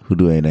training who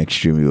do it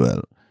extremely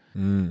well.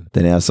 Then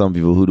there are some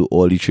people who do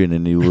all the training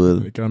in the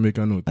world. They can't make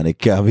a note. And they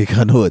can't make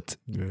a note.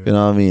 Yeah. You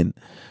know what I mean?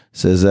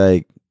 So it's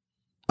like,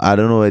 I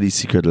don't know where the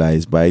secret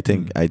lies, but I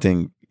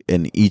think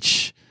in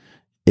each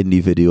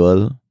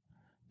individual,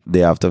 they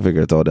have to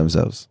figure it out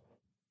themselves.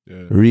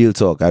 Yeah. Real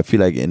talk. I feel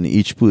like in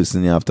each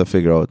person, you have to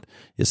figure out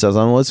yourself.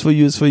 And what's for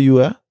you is for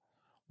you, eh?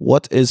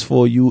 What is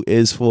for you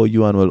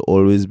and will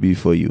always be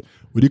for you.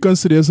 Would you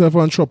consider yourself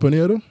an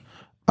entrepreneur though?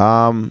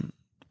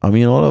 I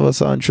mean, all of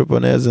us are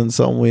entrepreneurs in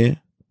some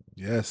way.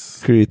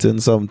 Yes. Creating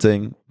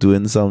something,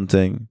 doing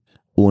something,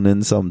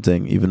 owning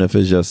something, even if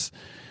it's just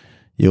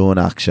your own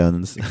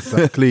actions.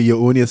 Exactly, you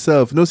own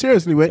yourself. No,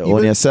 seriously,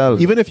 own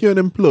yourself. Even if you're an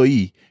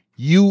employee,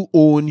 you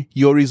own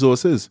your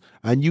resources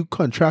and you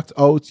contract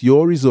out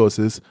your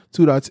resources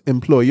to that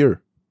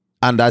employer.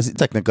 And that's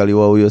technically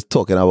what we were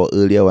talking about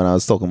earlier when I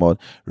was talking about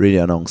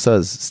radio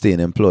announcers,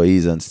 staying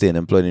employees and staying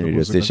employed in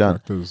radio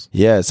station.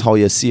 Yes, how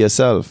you see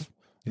yourself.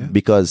 Yeah.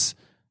 Because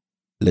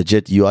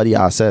legit, you are the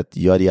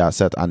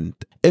asset. And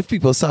if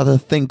people start to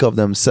think of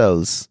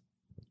themselves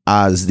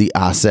as the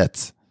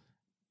asset,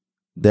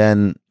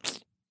 then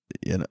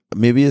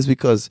maybe it's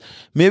because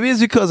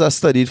I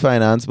studied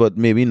finance, but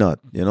maybe not.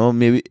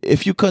 Maybe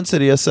if you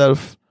consider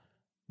yourself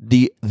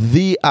the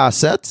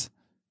asset,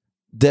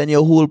 then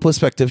your whole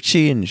perspective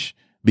change.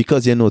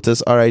 because you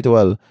notice, all right,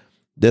 well,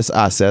 this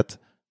asset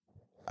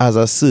has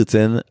a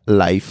certain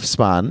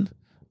lifespan,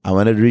 and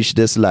when it reaches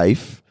this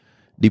life,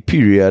 the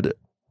period,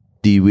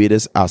 the way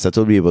this asset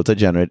will be able to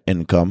generate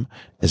income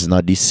is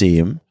not the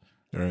same.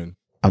 Right.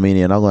 I mean,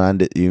 you're not going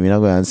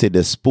to say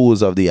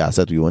dispose of the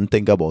asset. We won't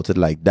think about it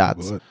like that.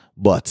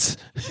 But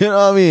you know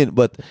what I mean?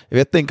 But if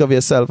you think of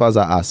yourself as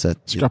an asset,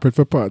 Scrap it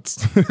for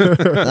parts.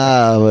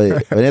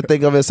 when you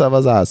think of yourself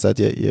as an asset,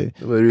 you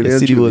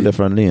see the world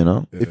differently, you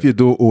know? If you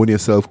don't own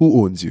yourself,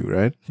 who owns you,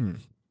 right?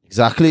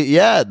 Exactly.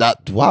 Yeah,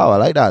 wow, I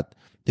like that.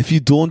 If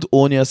you don't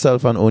own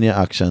yourself and own your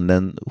action,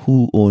 then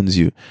who owns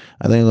you?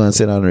 I think I'm going to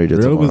say that on radio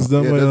Real tomorrow.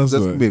 wisdom. Yeah,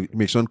 just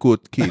make sure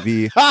quote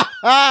KV,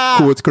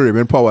 quote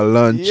Caribbean Power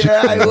Lunch.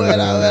 Yeah, I will.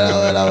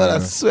 I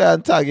swear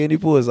I'm tagging the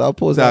post. I'll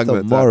post that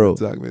tomorrow.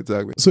 Tag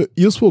me. So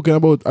you've spoken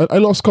about, I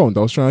lost count.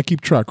 I was trying to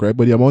keep track, right?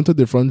 But the amount of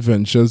different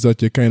ventures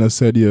that you kind of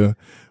said you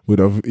would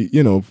have,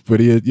 you know,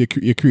 whether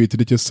you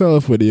created it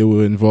yourself, whether you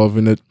were involved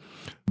in it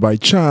by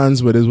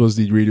chance, whether it was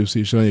the radio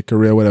station, your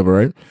career, whatever,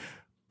 right?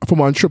 From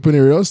an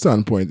entrepreneurial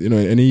standpoint, you know,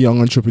 any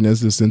young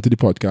entrepreneurs listening to the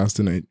podcast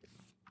tonight,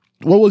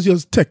 what was your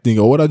technique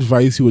or what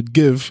advice you would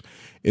give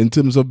in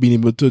terms of being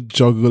able to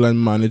juggle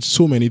and manage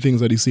so many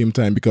things at the same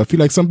time? Because I feel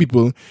like some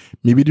people,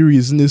 maybe the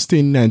reason they stay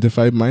in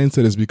 9-to-5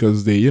 mindset is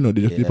because they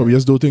probably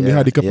just don't think they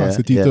had the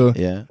capacity or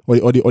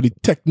the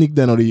technique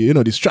then, or the, you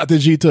know, the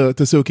strategy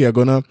to say, okay, I'm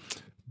gonna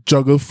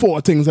juggle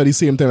 4 things at the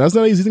same time. That's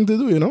not an easy thing to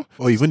do, you know?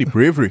 Or even the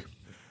bravery.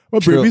 Well,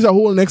 bravery is a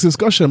whole next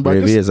discussion. But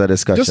bravery is a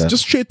discussion.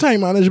 Just straight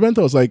time management.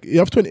 I was like, you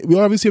have 20. We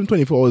obviously have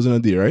 24 hours in a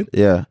day, right?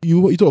 Yeah.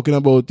 You talking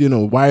about, you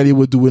know, while you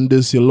were doing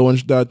this, you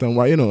launched that, and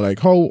why, you know, like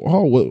how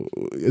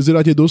is it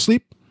that you don't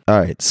sleep? All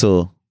right.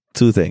 So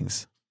 2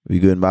 things. We're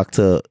going back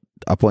to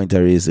a point I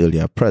raised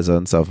earlier: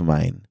 presence of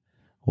mind.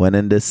 When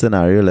in this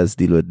scenario, let's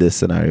deal with this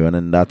scenario, and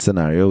in that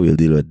scenario, we'll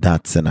deal with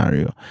that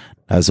scenario.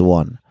 That's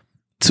 1.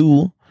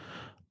 2.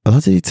 A lot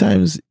of the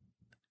times,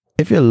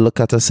 if you look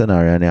at a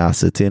scenario and you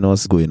ascertain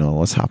what's going on,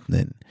 what's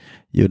happening,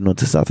 you'd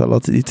notice that a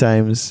lot of the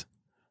times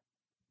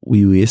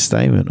we waste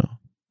time, you know,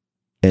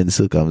 in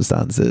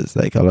circumstances.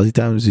 Like, a lot of the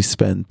times we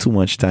spend too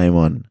much time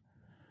on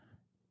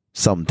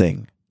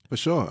something. For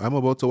sure. I'm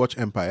about to watch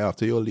Empire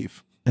after your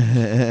leave. And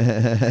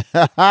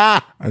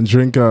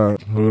drink a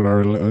Don't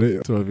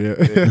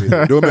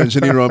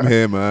mention the rum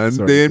here, man.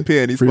 Sorry. They ain't pay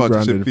any Free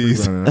sponsorship branded,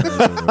 fees.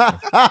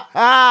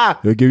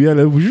 They'll give you a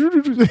little rewind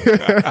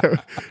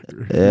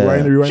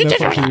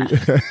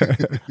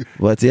that.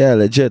 But yeah,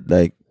 legit,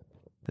 like,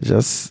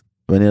 just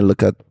when you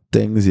look at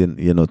things,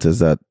 you notice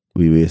that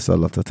we waste a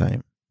lot of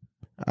time.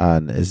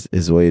 And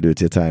is what you do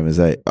with your time. Is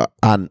like,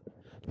 and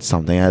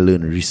something I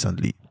learned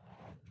recently,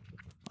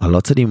 a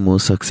lot of the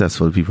most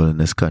successful people in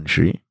this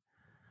country,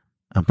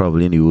 and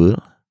probably in the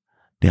world,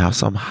 they have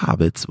some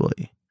habits, boy,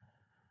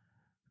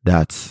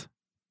 that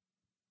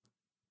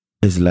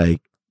is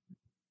like,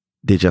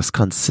 they're just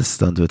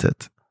consistent with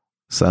it.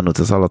 So I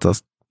notice a lot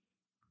of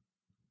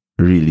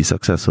really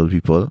successful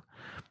people,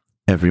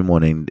 every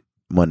morning,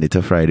 Monday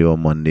to Friday, or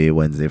Monday,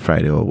 Wednesday,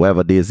 Friday, or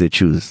whatever days they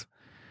choose,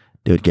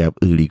 they would get up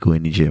early, go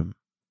in the gym,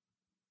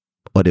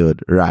 or they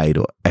would ride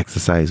or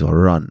exercise or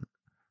run.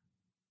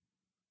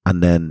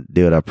 And then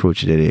they would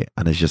approach the day,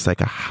 and it's just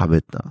like a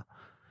habit now.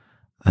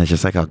 And it's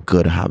just like a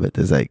good habit.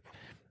 It's like,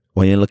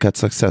 when you look at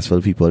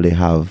successful people, they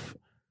have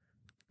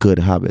good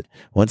habit.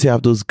 Once you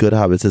have those good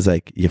habits, it's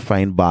like you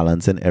find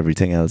balance in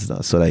everything else now.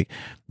 So like,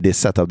 they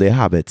set up their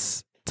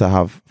habits to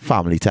have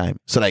family time.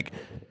 So like,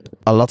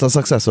 a lot of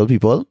successful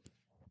people,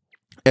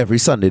 every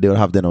Sunday they will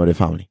have dinner with their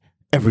family.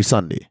 Every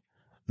Sunday,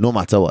 no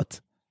matter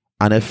what.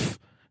 And if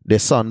their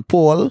son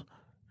Paul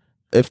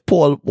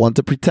want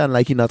to pretend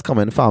like he not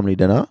coming family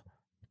dinner,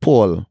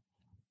 Paul,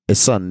 it's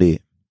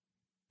Sunday,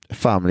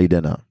 family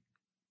dinner.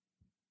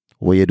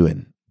 What you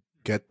doing?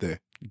 Get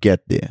there.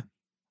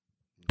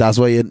 That's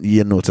why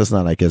you notice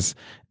now, like, it's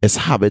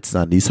habits,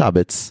 and these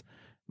habits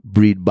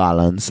breed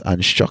balance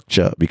and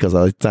structure, because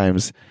other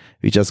times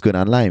we just go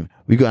on lime.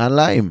 We go on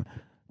lime.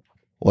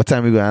 What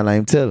time we go on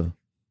lime till?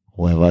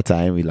 Whatever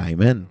time we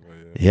lime in.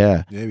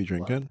 Yeah. Yeah, we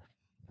drinking.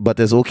 But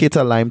it's okay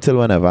to lime till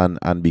whenever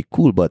and be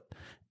cool. But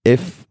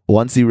if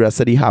once the rest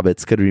of the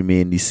habits could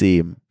remain the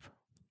same,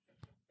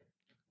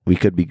 we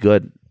could be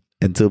good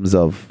in terms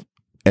of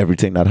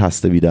everything that has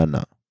to be done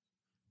now.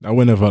 Now,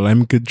 whenever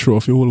lime could throw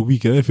off your whole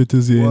week, if it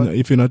is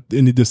if you're not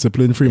in the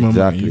discipline frame of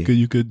mind,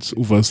 you could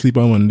oversleep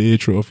on one day,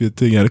 throw off your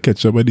thing, and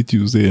catch up by the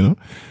Tuesday, you know.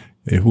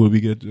 Your whole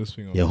week get just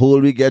Your whole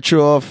week get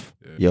thrown off.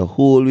 Yeah. Your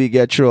whole week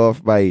get thrown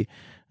off by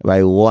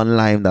one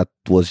lime that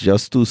was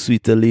just too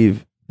sweet to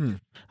leave.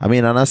 I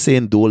mean, I'm not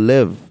saying don't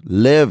live,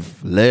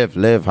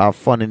 have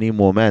fun in the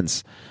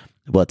moments,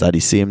 but at the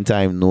same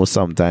time, know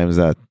sometimes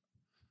that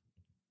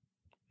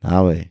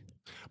that way.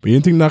 But you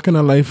think that kind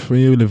of life when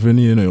you live in,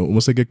 you know,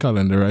 almost like a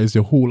calendarize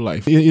your whole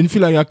life. You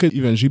feel like I could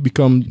eventually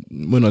become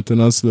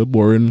monotonous,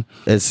 boring.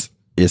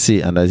 You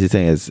see, and that's the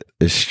thing, is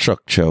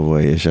structure,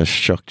 boy. It's just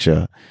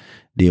structure.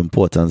 The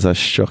importance of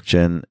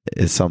structuring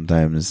is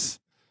sometimes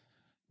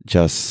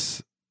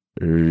just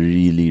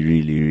really,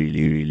 really,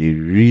 really, really,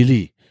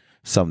 really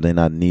something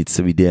that needs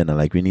to be there. And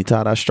like we need to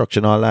have that structure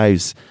in our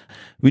lives.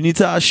 We need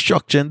to have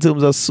structure in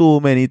terms of so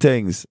many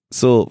things.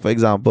 So, for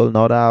example,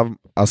 now that I have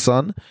a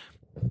son,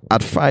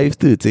 at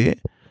 5:30,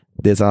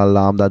 there's an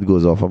alarm that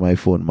goes off on my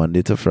phone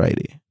Monday to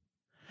Friday.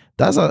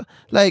 That's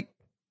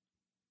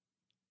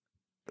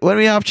when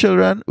we have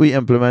children, we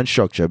implement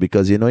structure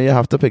because you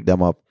have to pick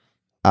them up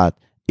at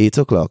 8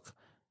 o'clock.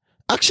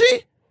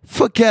 Actually,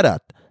 forget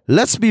that.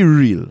 Let's be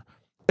real.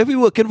 If we're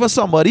working for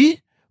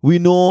somebody, we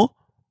know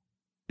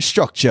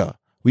structure.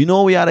 We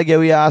know we had to get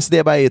our ass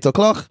there by 8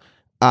 o'clock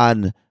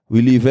and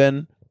we leave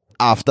in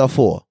after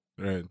 4.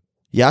 Right.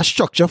 You have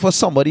structure for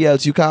somebody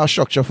else. You can't have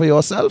structure for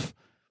yourself.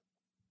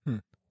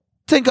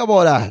 Think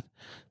about that.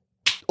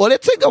 Only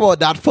think about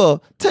that for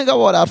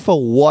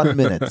 1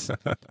 minute.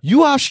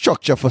 You have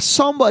structure for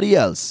somebody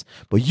else,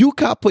 but you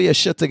can't put your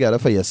shit together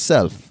for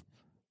yourself.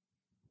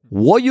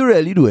 What you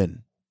really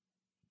doing?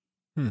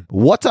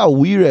 What are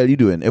we really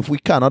doing if we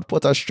cannot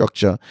put a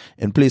structure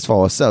in place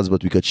for ourselves,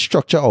 but we could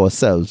structure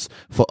ourselves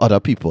for other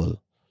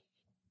people?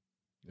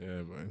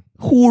 Yeah, man.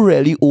 Who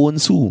really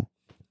owns who?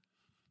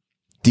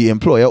 The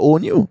employer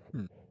own you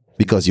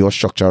because you're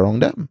structure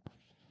around them.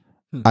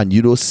 And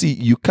you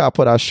can't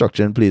put that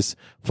structure in place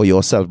for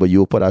yourself, but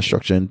you put that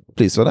structure in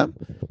place for them.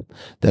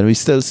 Then we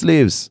still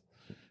slaves.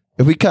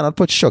 If we cannot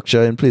put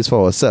structure in place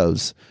for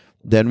ourselves,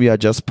 then we are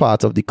just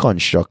part of the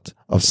construct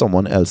of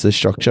someone else's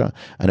structure.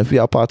 And if we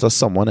are part of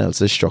someone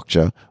else's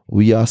structure,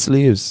 we are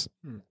slaves.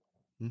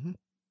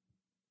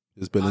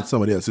 Just building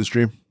somebody else's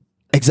dream.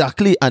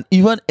 Exactly. And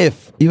even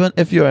if you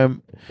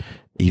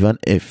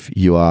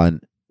are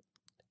an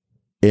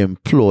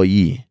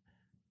employee,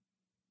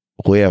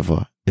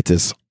 whoever, it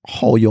is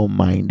how your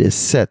mind is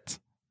set.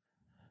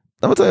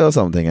 Let me tell you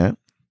something,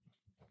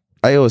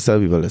 I always tell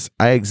people this.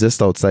 I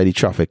exist outside the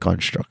traffic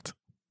construct.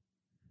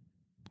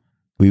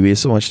 We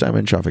waste so much time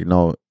in traffic.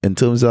 Now, in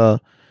terms of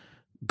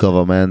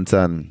government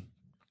and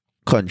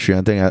country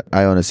and thing,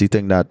 I honestly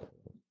think that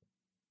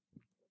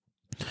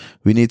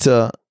we need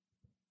to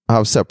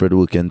have separate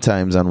working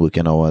times and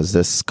working hours.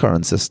 This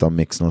current system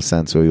makes no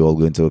sense where we all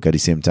going to work at the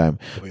same time.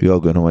 We all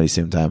going home at the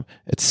same time.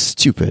 It's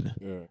stupid.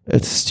 Yeah.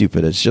 It's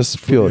stupid. It's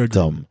just pure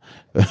dumb.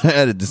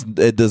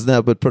 It doesn't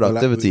help with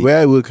productivity. Where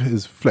I work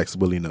is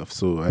flexible enough,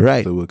 so I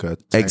have to work at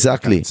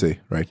exactly. I can't say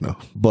right now.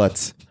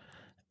 But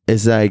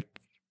it's like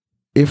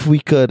if we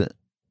could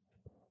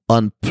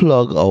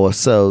unplug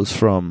ourselves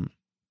from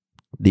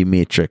the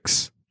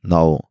matrix.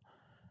 Now,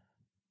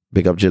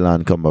 big up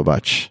Jalan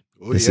Cumberbatch.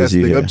 Oh, yes,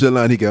 big up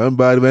Jalan. He got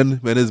bad when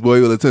his boy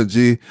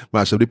Olatunji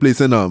mashed up the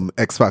place in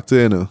X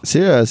Factor,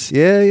 Serious?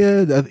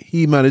 Yeah.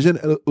 He managing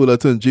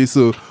Olatunji.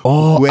 So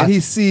when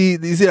he see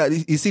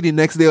the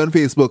next day on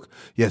Facebook,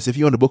 yes, if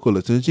you want to book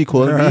Olatunji,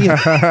 call me.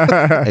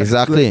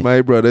 Exactly. Like,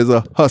 my brother is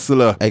a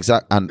hustler.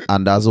 Exactly.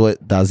 And that's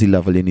the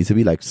level it needs to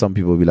be. Like some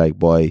people be like,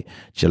 boy,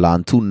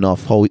 Jalan too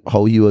enough.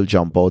 How he will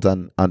jump out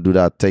and do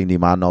that thing, the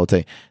man now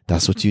thing.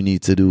 That's what you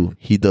need to do.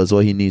 He does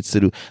what he needs to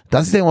do.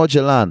 That's the thing about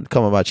Jalan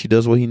Cumberbatch. He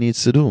does what he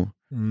needs to do.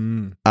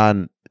 And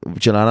Jalan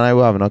and I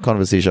were having a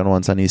conversation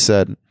once, and he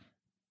said,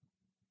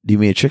 the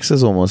Matrix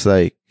is almost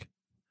like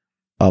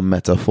a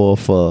metaphor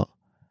for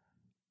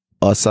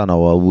us and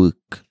our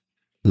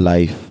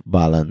work-life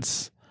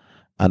balance.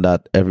 And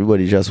that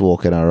everybody just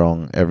walking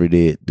around every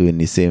day doing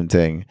the same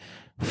thing,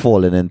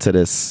 falling into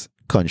this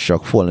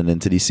construct, falling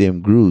into the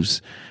same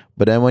grooves.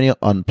 But then when you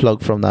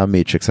unplug from that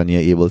matrix and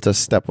you're able to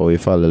step away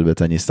for a little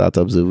bit and you start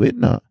to observe, wait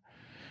now,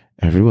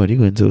 everybody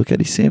going to work at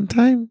the same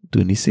time,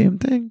 doing the same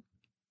thing.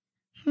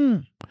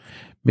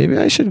 Maybe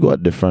I should go a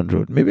different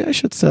road. Maybe I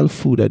should sell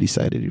food at the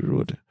side of the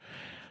road.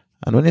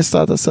 And when you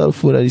start to sell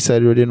food at the side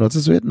of the road, you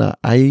notice, wait now,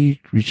 I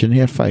reach in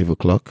here at 5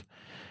 o'clock.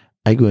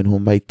 I going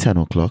home by 10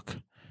 o'clock.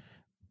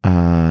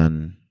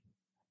 And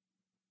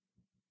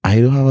I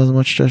don't have as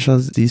much stress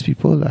as these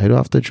people. I don't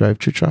have to drive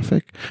through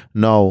traffic.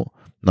 Now,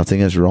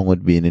 nothing is wrong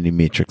with being in the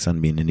matrix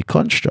and being in the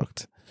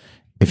construct,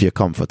 if you're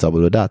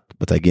comfortable with that.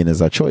 But again,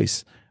 it's a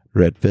choice.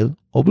 Red pill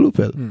or blue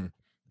pill.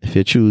 If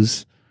you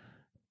choose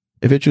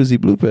the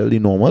blue pill, the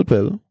normal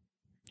pill,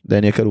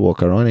 then you could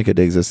walk around, you could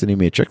exist in the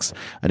matrix,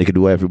 and you could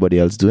do what everybody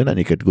else doing, and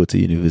you could go to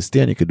university,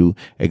 and you could do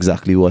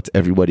exactly what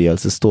everybody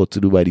else is taught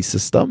to do by the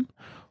system.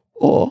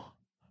 Or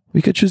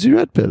we could choose the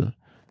red pill.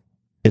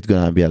 It's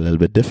going to be a little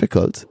bit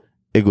difficult.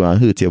 It's going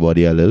to hurt your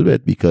body a little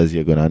bit because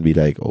you're going to be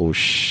like, oh,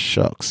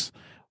 shucks.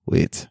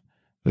 Wait.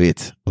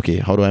 Okay,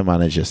 how do I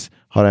manage this?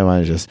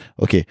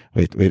 Okay,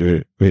 wait.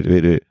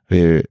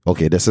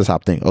 Okay, this is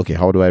happening. Okay,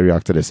 how do I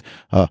react to this?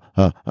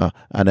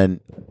 And then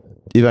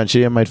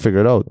eventually you might figure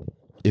it out.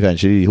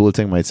 Eventually the whole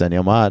thing might send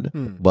you mad,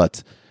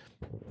 but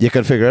you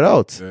can figure it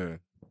out. Yeah.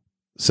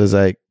 So it's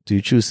like, do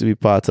you choose to be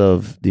part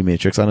of the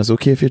matrix? And it's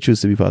okay if you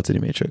choose to be part of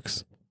the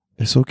matrix.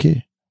 It's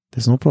okay.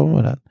 There's no problem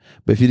with that.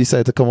 But if you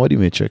decide to come out of the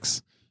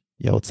matrix,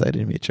 you're outside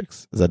the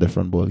matrix. It's a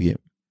different ball game.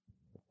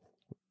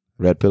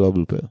 Red pill or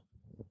blue pill?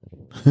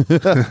 All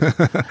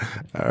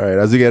right,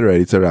 as we get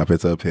ready to wrap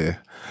it up here,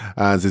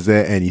 is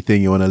there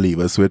anything you want to leave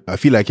us with? I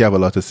feel like you have a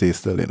lot to say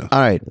still, All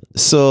right,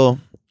 so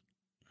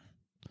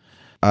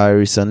I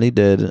recently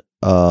did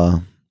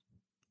a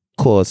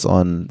course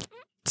on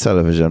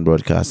television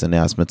broadcast, and they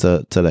asked me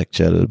to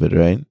lecture a little bit,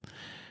 right?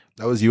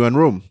 That was you and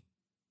Rome.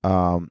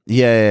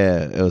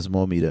 Yeah, it was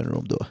more me than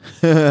Rome though.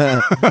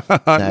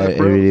 Nah, it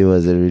really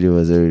was.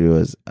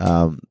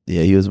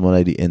 Yeah, he was more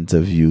like the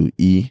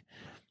interviewee,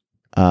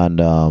 and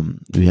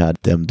we had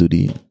them do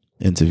the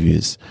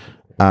interviews,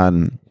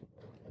 and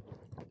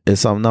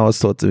it's something that was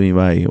taught to me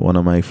by one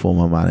of my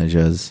former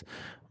managers,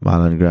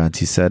 Marlon Grant.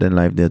 He said in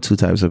life there are two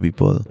types of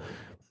people.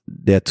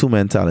 There are two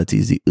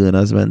mentalities: the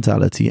earner's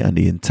mentality and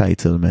the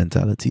entitled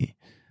mentality.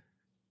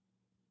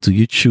 Do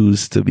you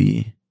choose to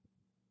be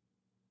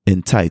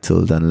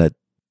entitled and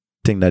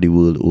think that the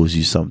world owes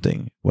you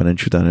something, when in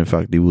truth and in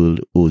fact the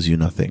world owes you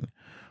nothing?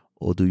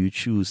 Or do you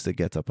choose to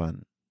get up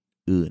and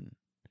earn,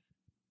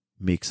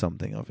 make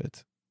something of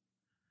it?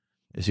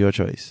 It's your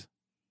choice.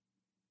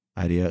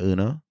 Either you're an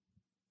earner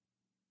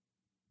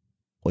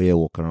or you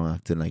walk around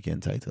acting like you're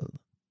entitled.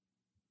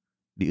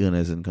 The earner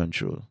is in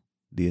control.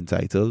 The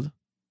entitled,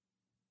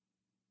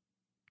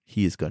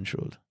 he is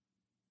controlled.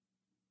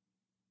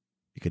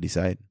 You can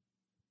decide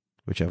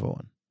whichever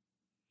one.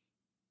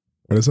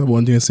 But that's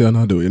one thing I say on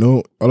that though. You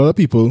know, a lot of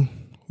people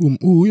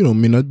who you know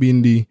may not be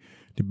in the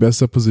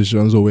best of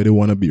positions or where they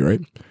want to be,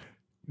 right?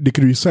 They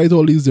could recite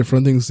all these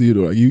different things to you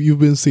though. Like you've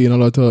been saying a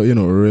lot of, you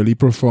know, really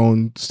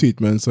profound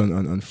statements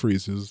and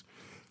phrases.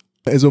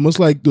 It's almost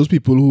like those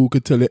people who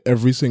could tell you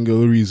every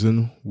single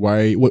reason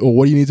why or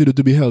what you need to do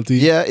to be healthy.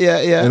 Yeah.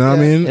 You know what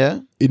I mean? Yeah.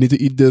 You need to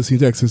eat this, you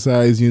need to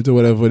exercise, you need to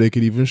whatever. They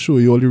could even show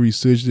you all the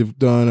research they've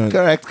done. And,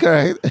 Correct.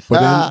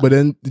 but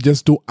then they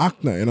just don't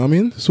act now, you know what I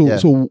mean?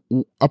 So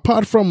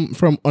apart from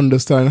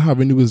understanding,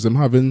 having the wisdom,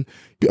 having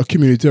a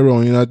community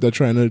around you that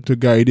trying to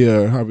guide you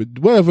or have it,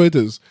 whatever it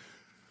is,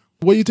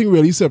 what do you think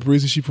really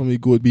separates the sheep from the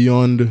goat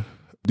beyond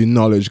the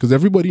knowledge? Because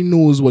everybody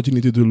knows what you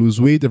need to do to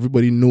lose weight,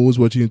 everybody knows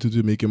what you need to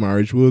do to make your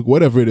marriage work,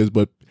 whatever it is,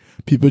 but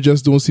people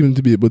just don't seem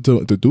to be able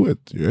to do it.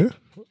 Yeah.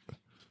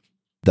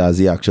 That's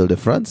the actual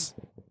difference.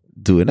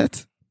 Doing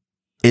it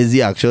is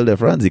the actual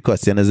difference. The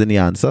question isn't the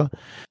answer.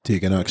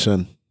 Taking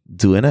action.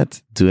 Doing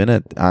it.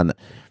 And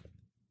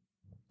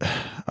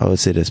I would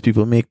say this: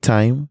 people make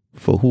time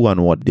for who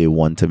and what they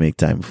want to make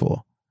time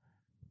for.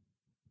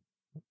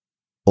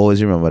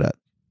 Always remember that.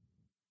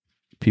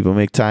 People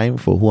make time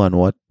for who and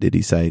what they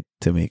decide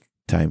to make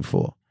time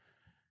for.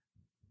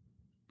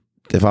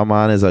 If a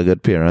man is a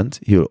good parent,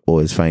 he'll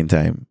always find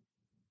time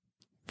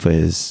for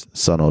his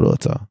son or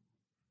daughter,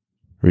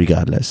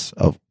 regardless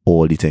of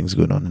all the things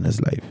going on in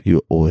his life.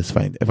 You'll always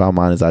find. If a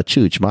man is a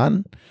church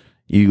man,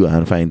 you go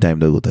and find time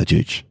to go to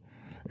church,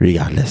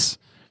 regardless,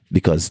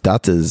 because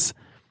that is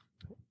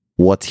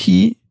what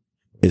he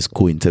is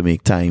going to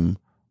make time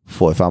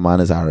for. If a man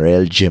is a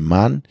real gym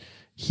man,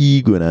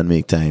 he going to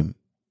make time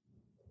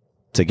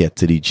to get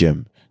to the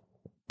gym.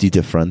 The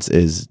difference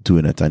is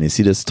doing it. And you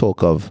see this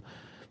talk of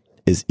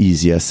is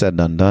easier said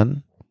than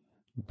done.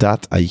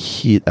 That I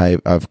hate.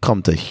 I've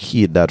come to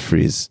hate that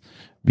phrase,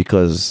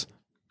 because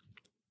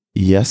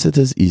yes, it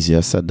is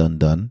easier said than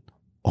done,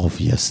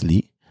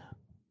 obviously.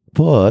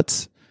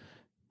 But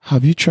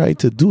have you tried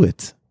to do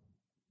it?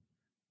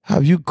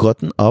 Have you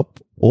gotten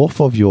up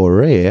off of your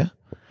rear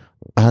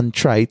and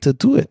tried to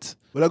do it?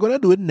 Well, I'm going to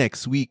do it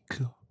next week.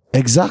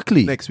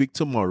 Exactly. Next week,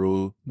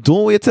 tomorrow.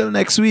 Don't wait till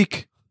next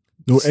week.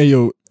 No, hey,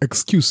 yo,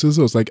 excuses.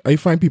 I was like, I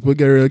find people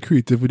get real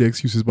creative with the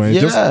excuses, but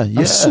Yeah.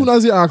 As soon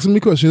as you ask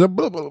me questions,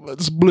 blah, blah, blah,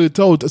 just blurt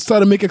out.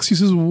 Start to make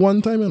excuses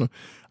one time, you know.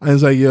 And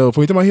it's like, yo,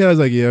 for me to my head, I was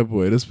like, yeah,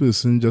 boy, this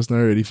person just not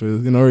ready for,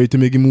 ready to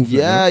make a move.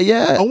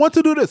 Yeah. I want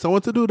to do this. I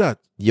want to do that.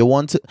 You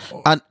want to,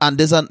 and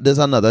there's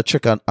another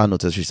trick I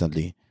noticed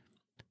recently.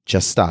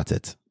 Just start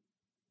it.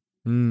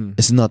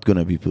 It's not going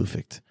to be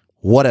perfect.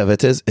 Whatever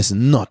it is, it's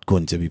not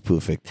going to be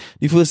perfect.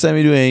 The first time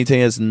you do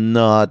anything, it's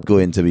not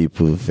going to be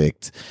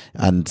perfect.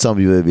 And some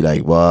people will be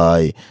like,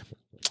 why?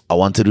 I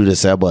want to do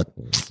this here, but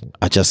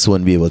I just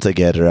won't be able to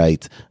get it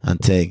right. And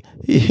think,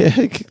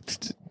 yeah,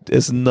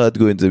 it's not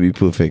going to be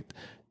perfect.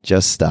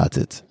 Just start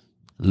it.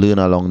 Learn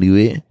along the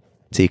way.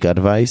 Take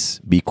advice.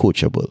 Be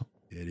coachable.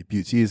 Yeah, the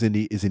beauty is in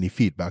the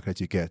feedback that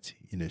you get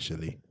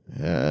initially.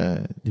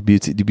 Yeah, the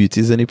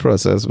beauty is in the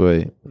process,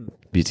 boy.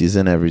 Beauty is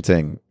in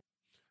everything.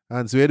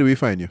 And so where do we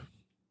find you?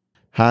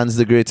 Hans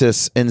the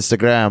Greatest,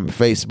 Instagram,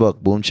 Facebook,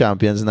 Boom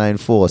Champions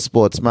 94,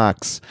 Sports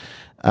Max,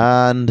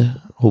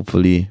 and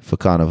hopefully for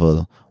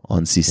Carnival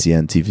on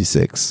CCN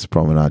TV6,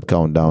 Promenade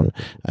Countdown,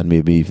 and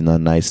maybe even a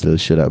nice little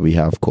show that we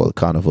have called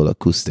Carnival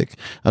Acoustic.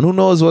 And who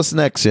knows what's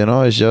next, you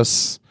know?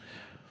 It's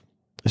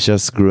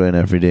just growing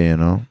every day, you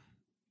know?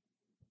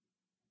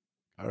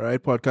 All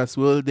right, Podcast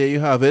World, there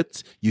you have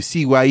it. You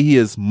see why he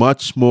is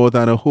much more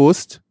than a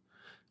host.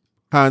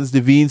 Hans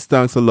Devines,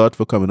 thanks a lot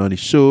for coming on the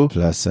show.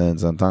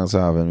 Blessings, and thanks for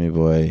having me,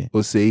 boy.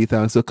 Osei,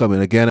 thanks for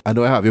coming again. I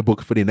know I have your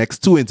book for the next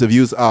 2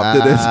 interviews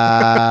after this.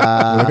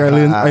 Like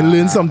I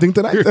learned something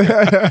tonight.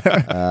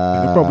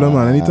 No problem,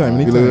 man. Anytime.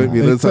 We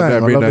learn something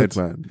every night,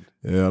 man.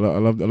 Yeah, I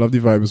love the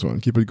vibes,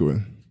 man. Keep it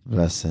going.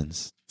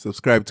 Blessings.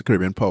 Subscribe to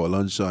Caribbean Power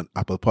Lunch on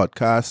Apple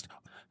Podcast.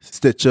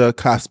 Stitcher,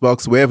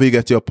 Castbox, wherever you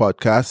get your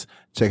podcasts.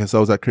 Check us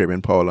out at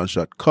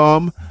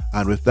CaribbeanPowerLunch.com.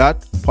 And with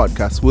that,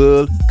 Podcast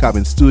World,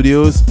 Cabin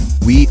Studios,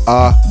 we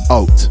are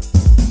out.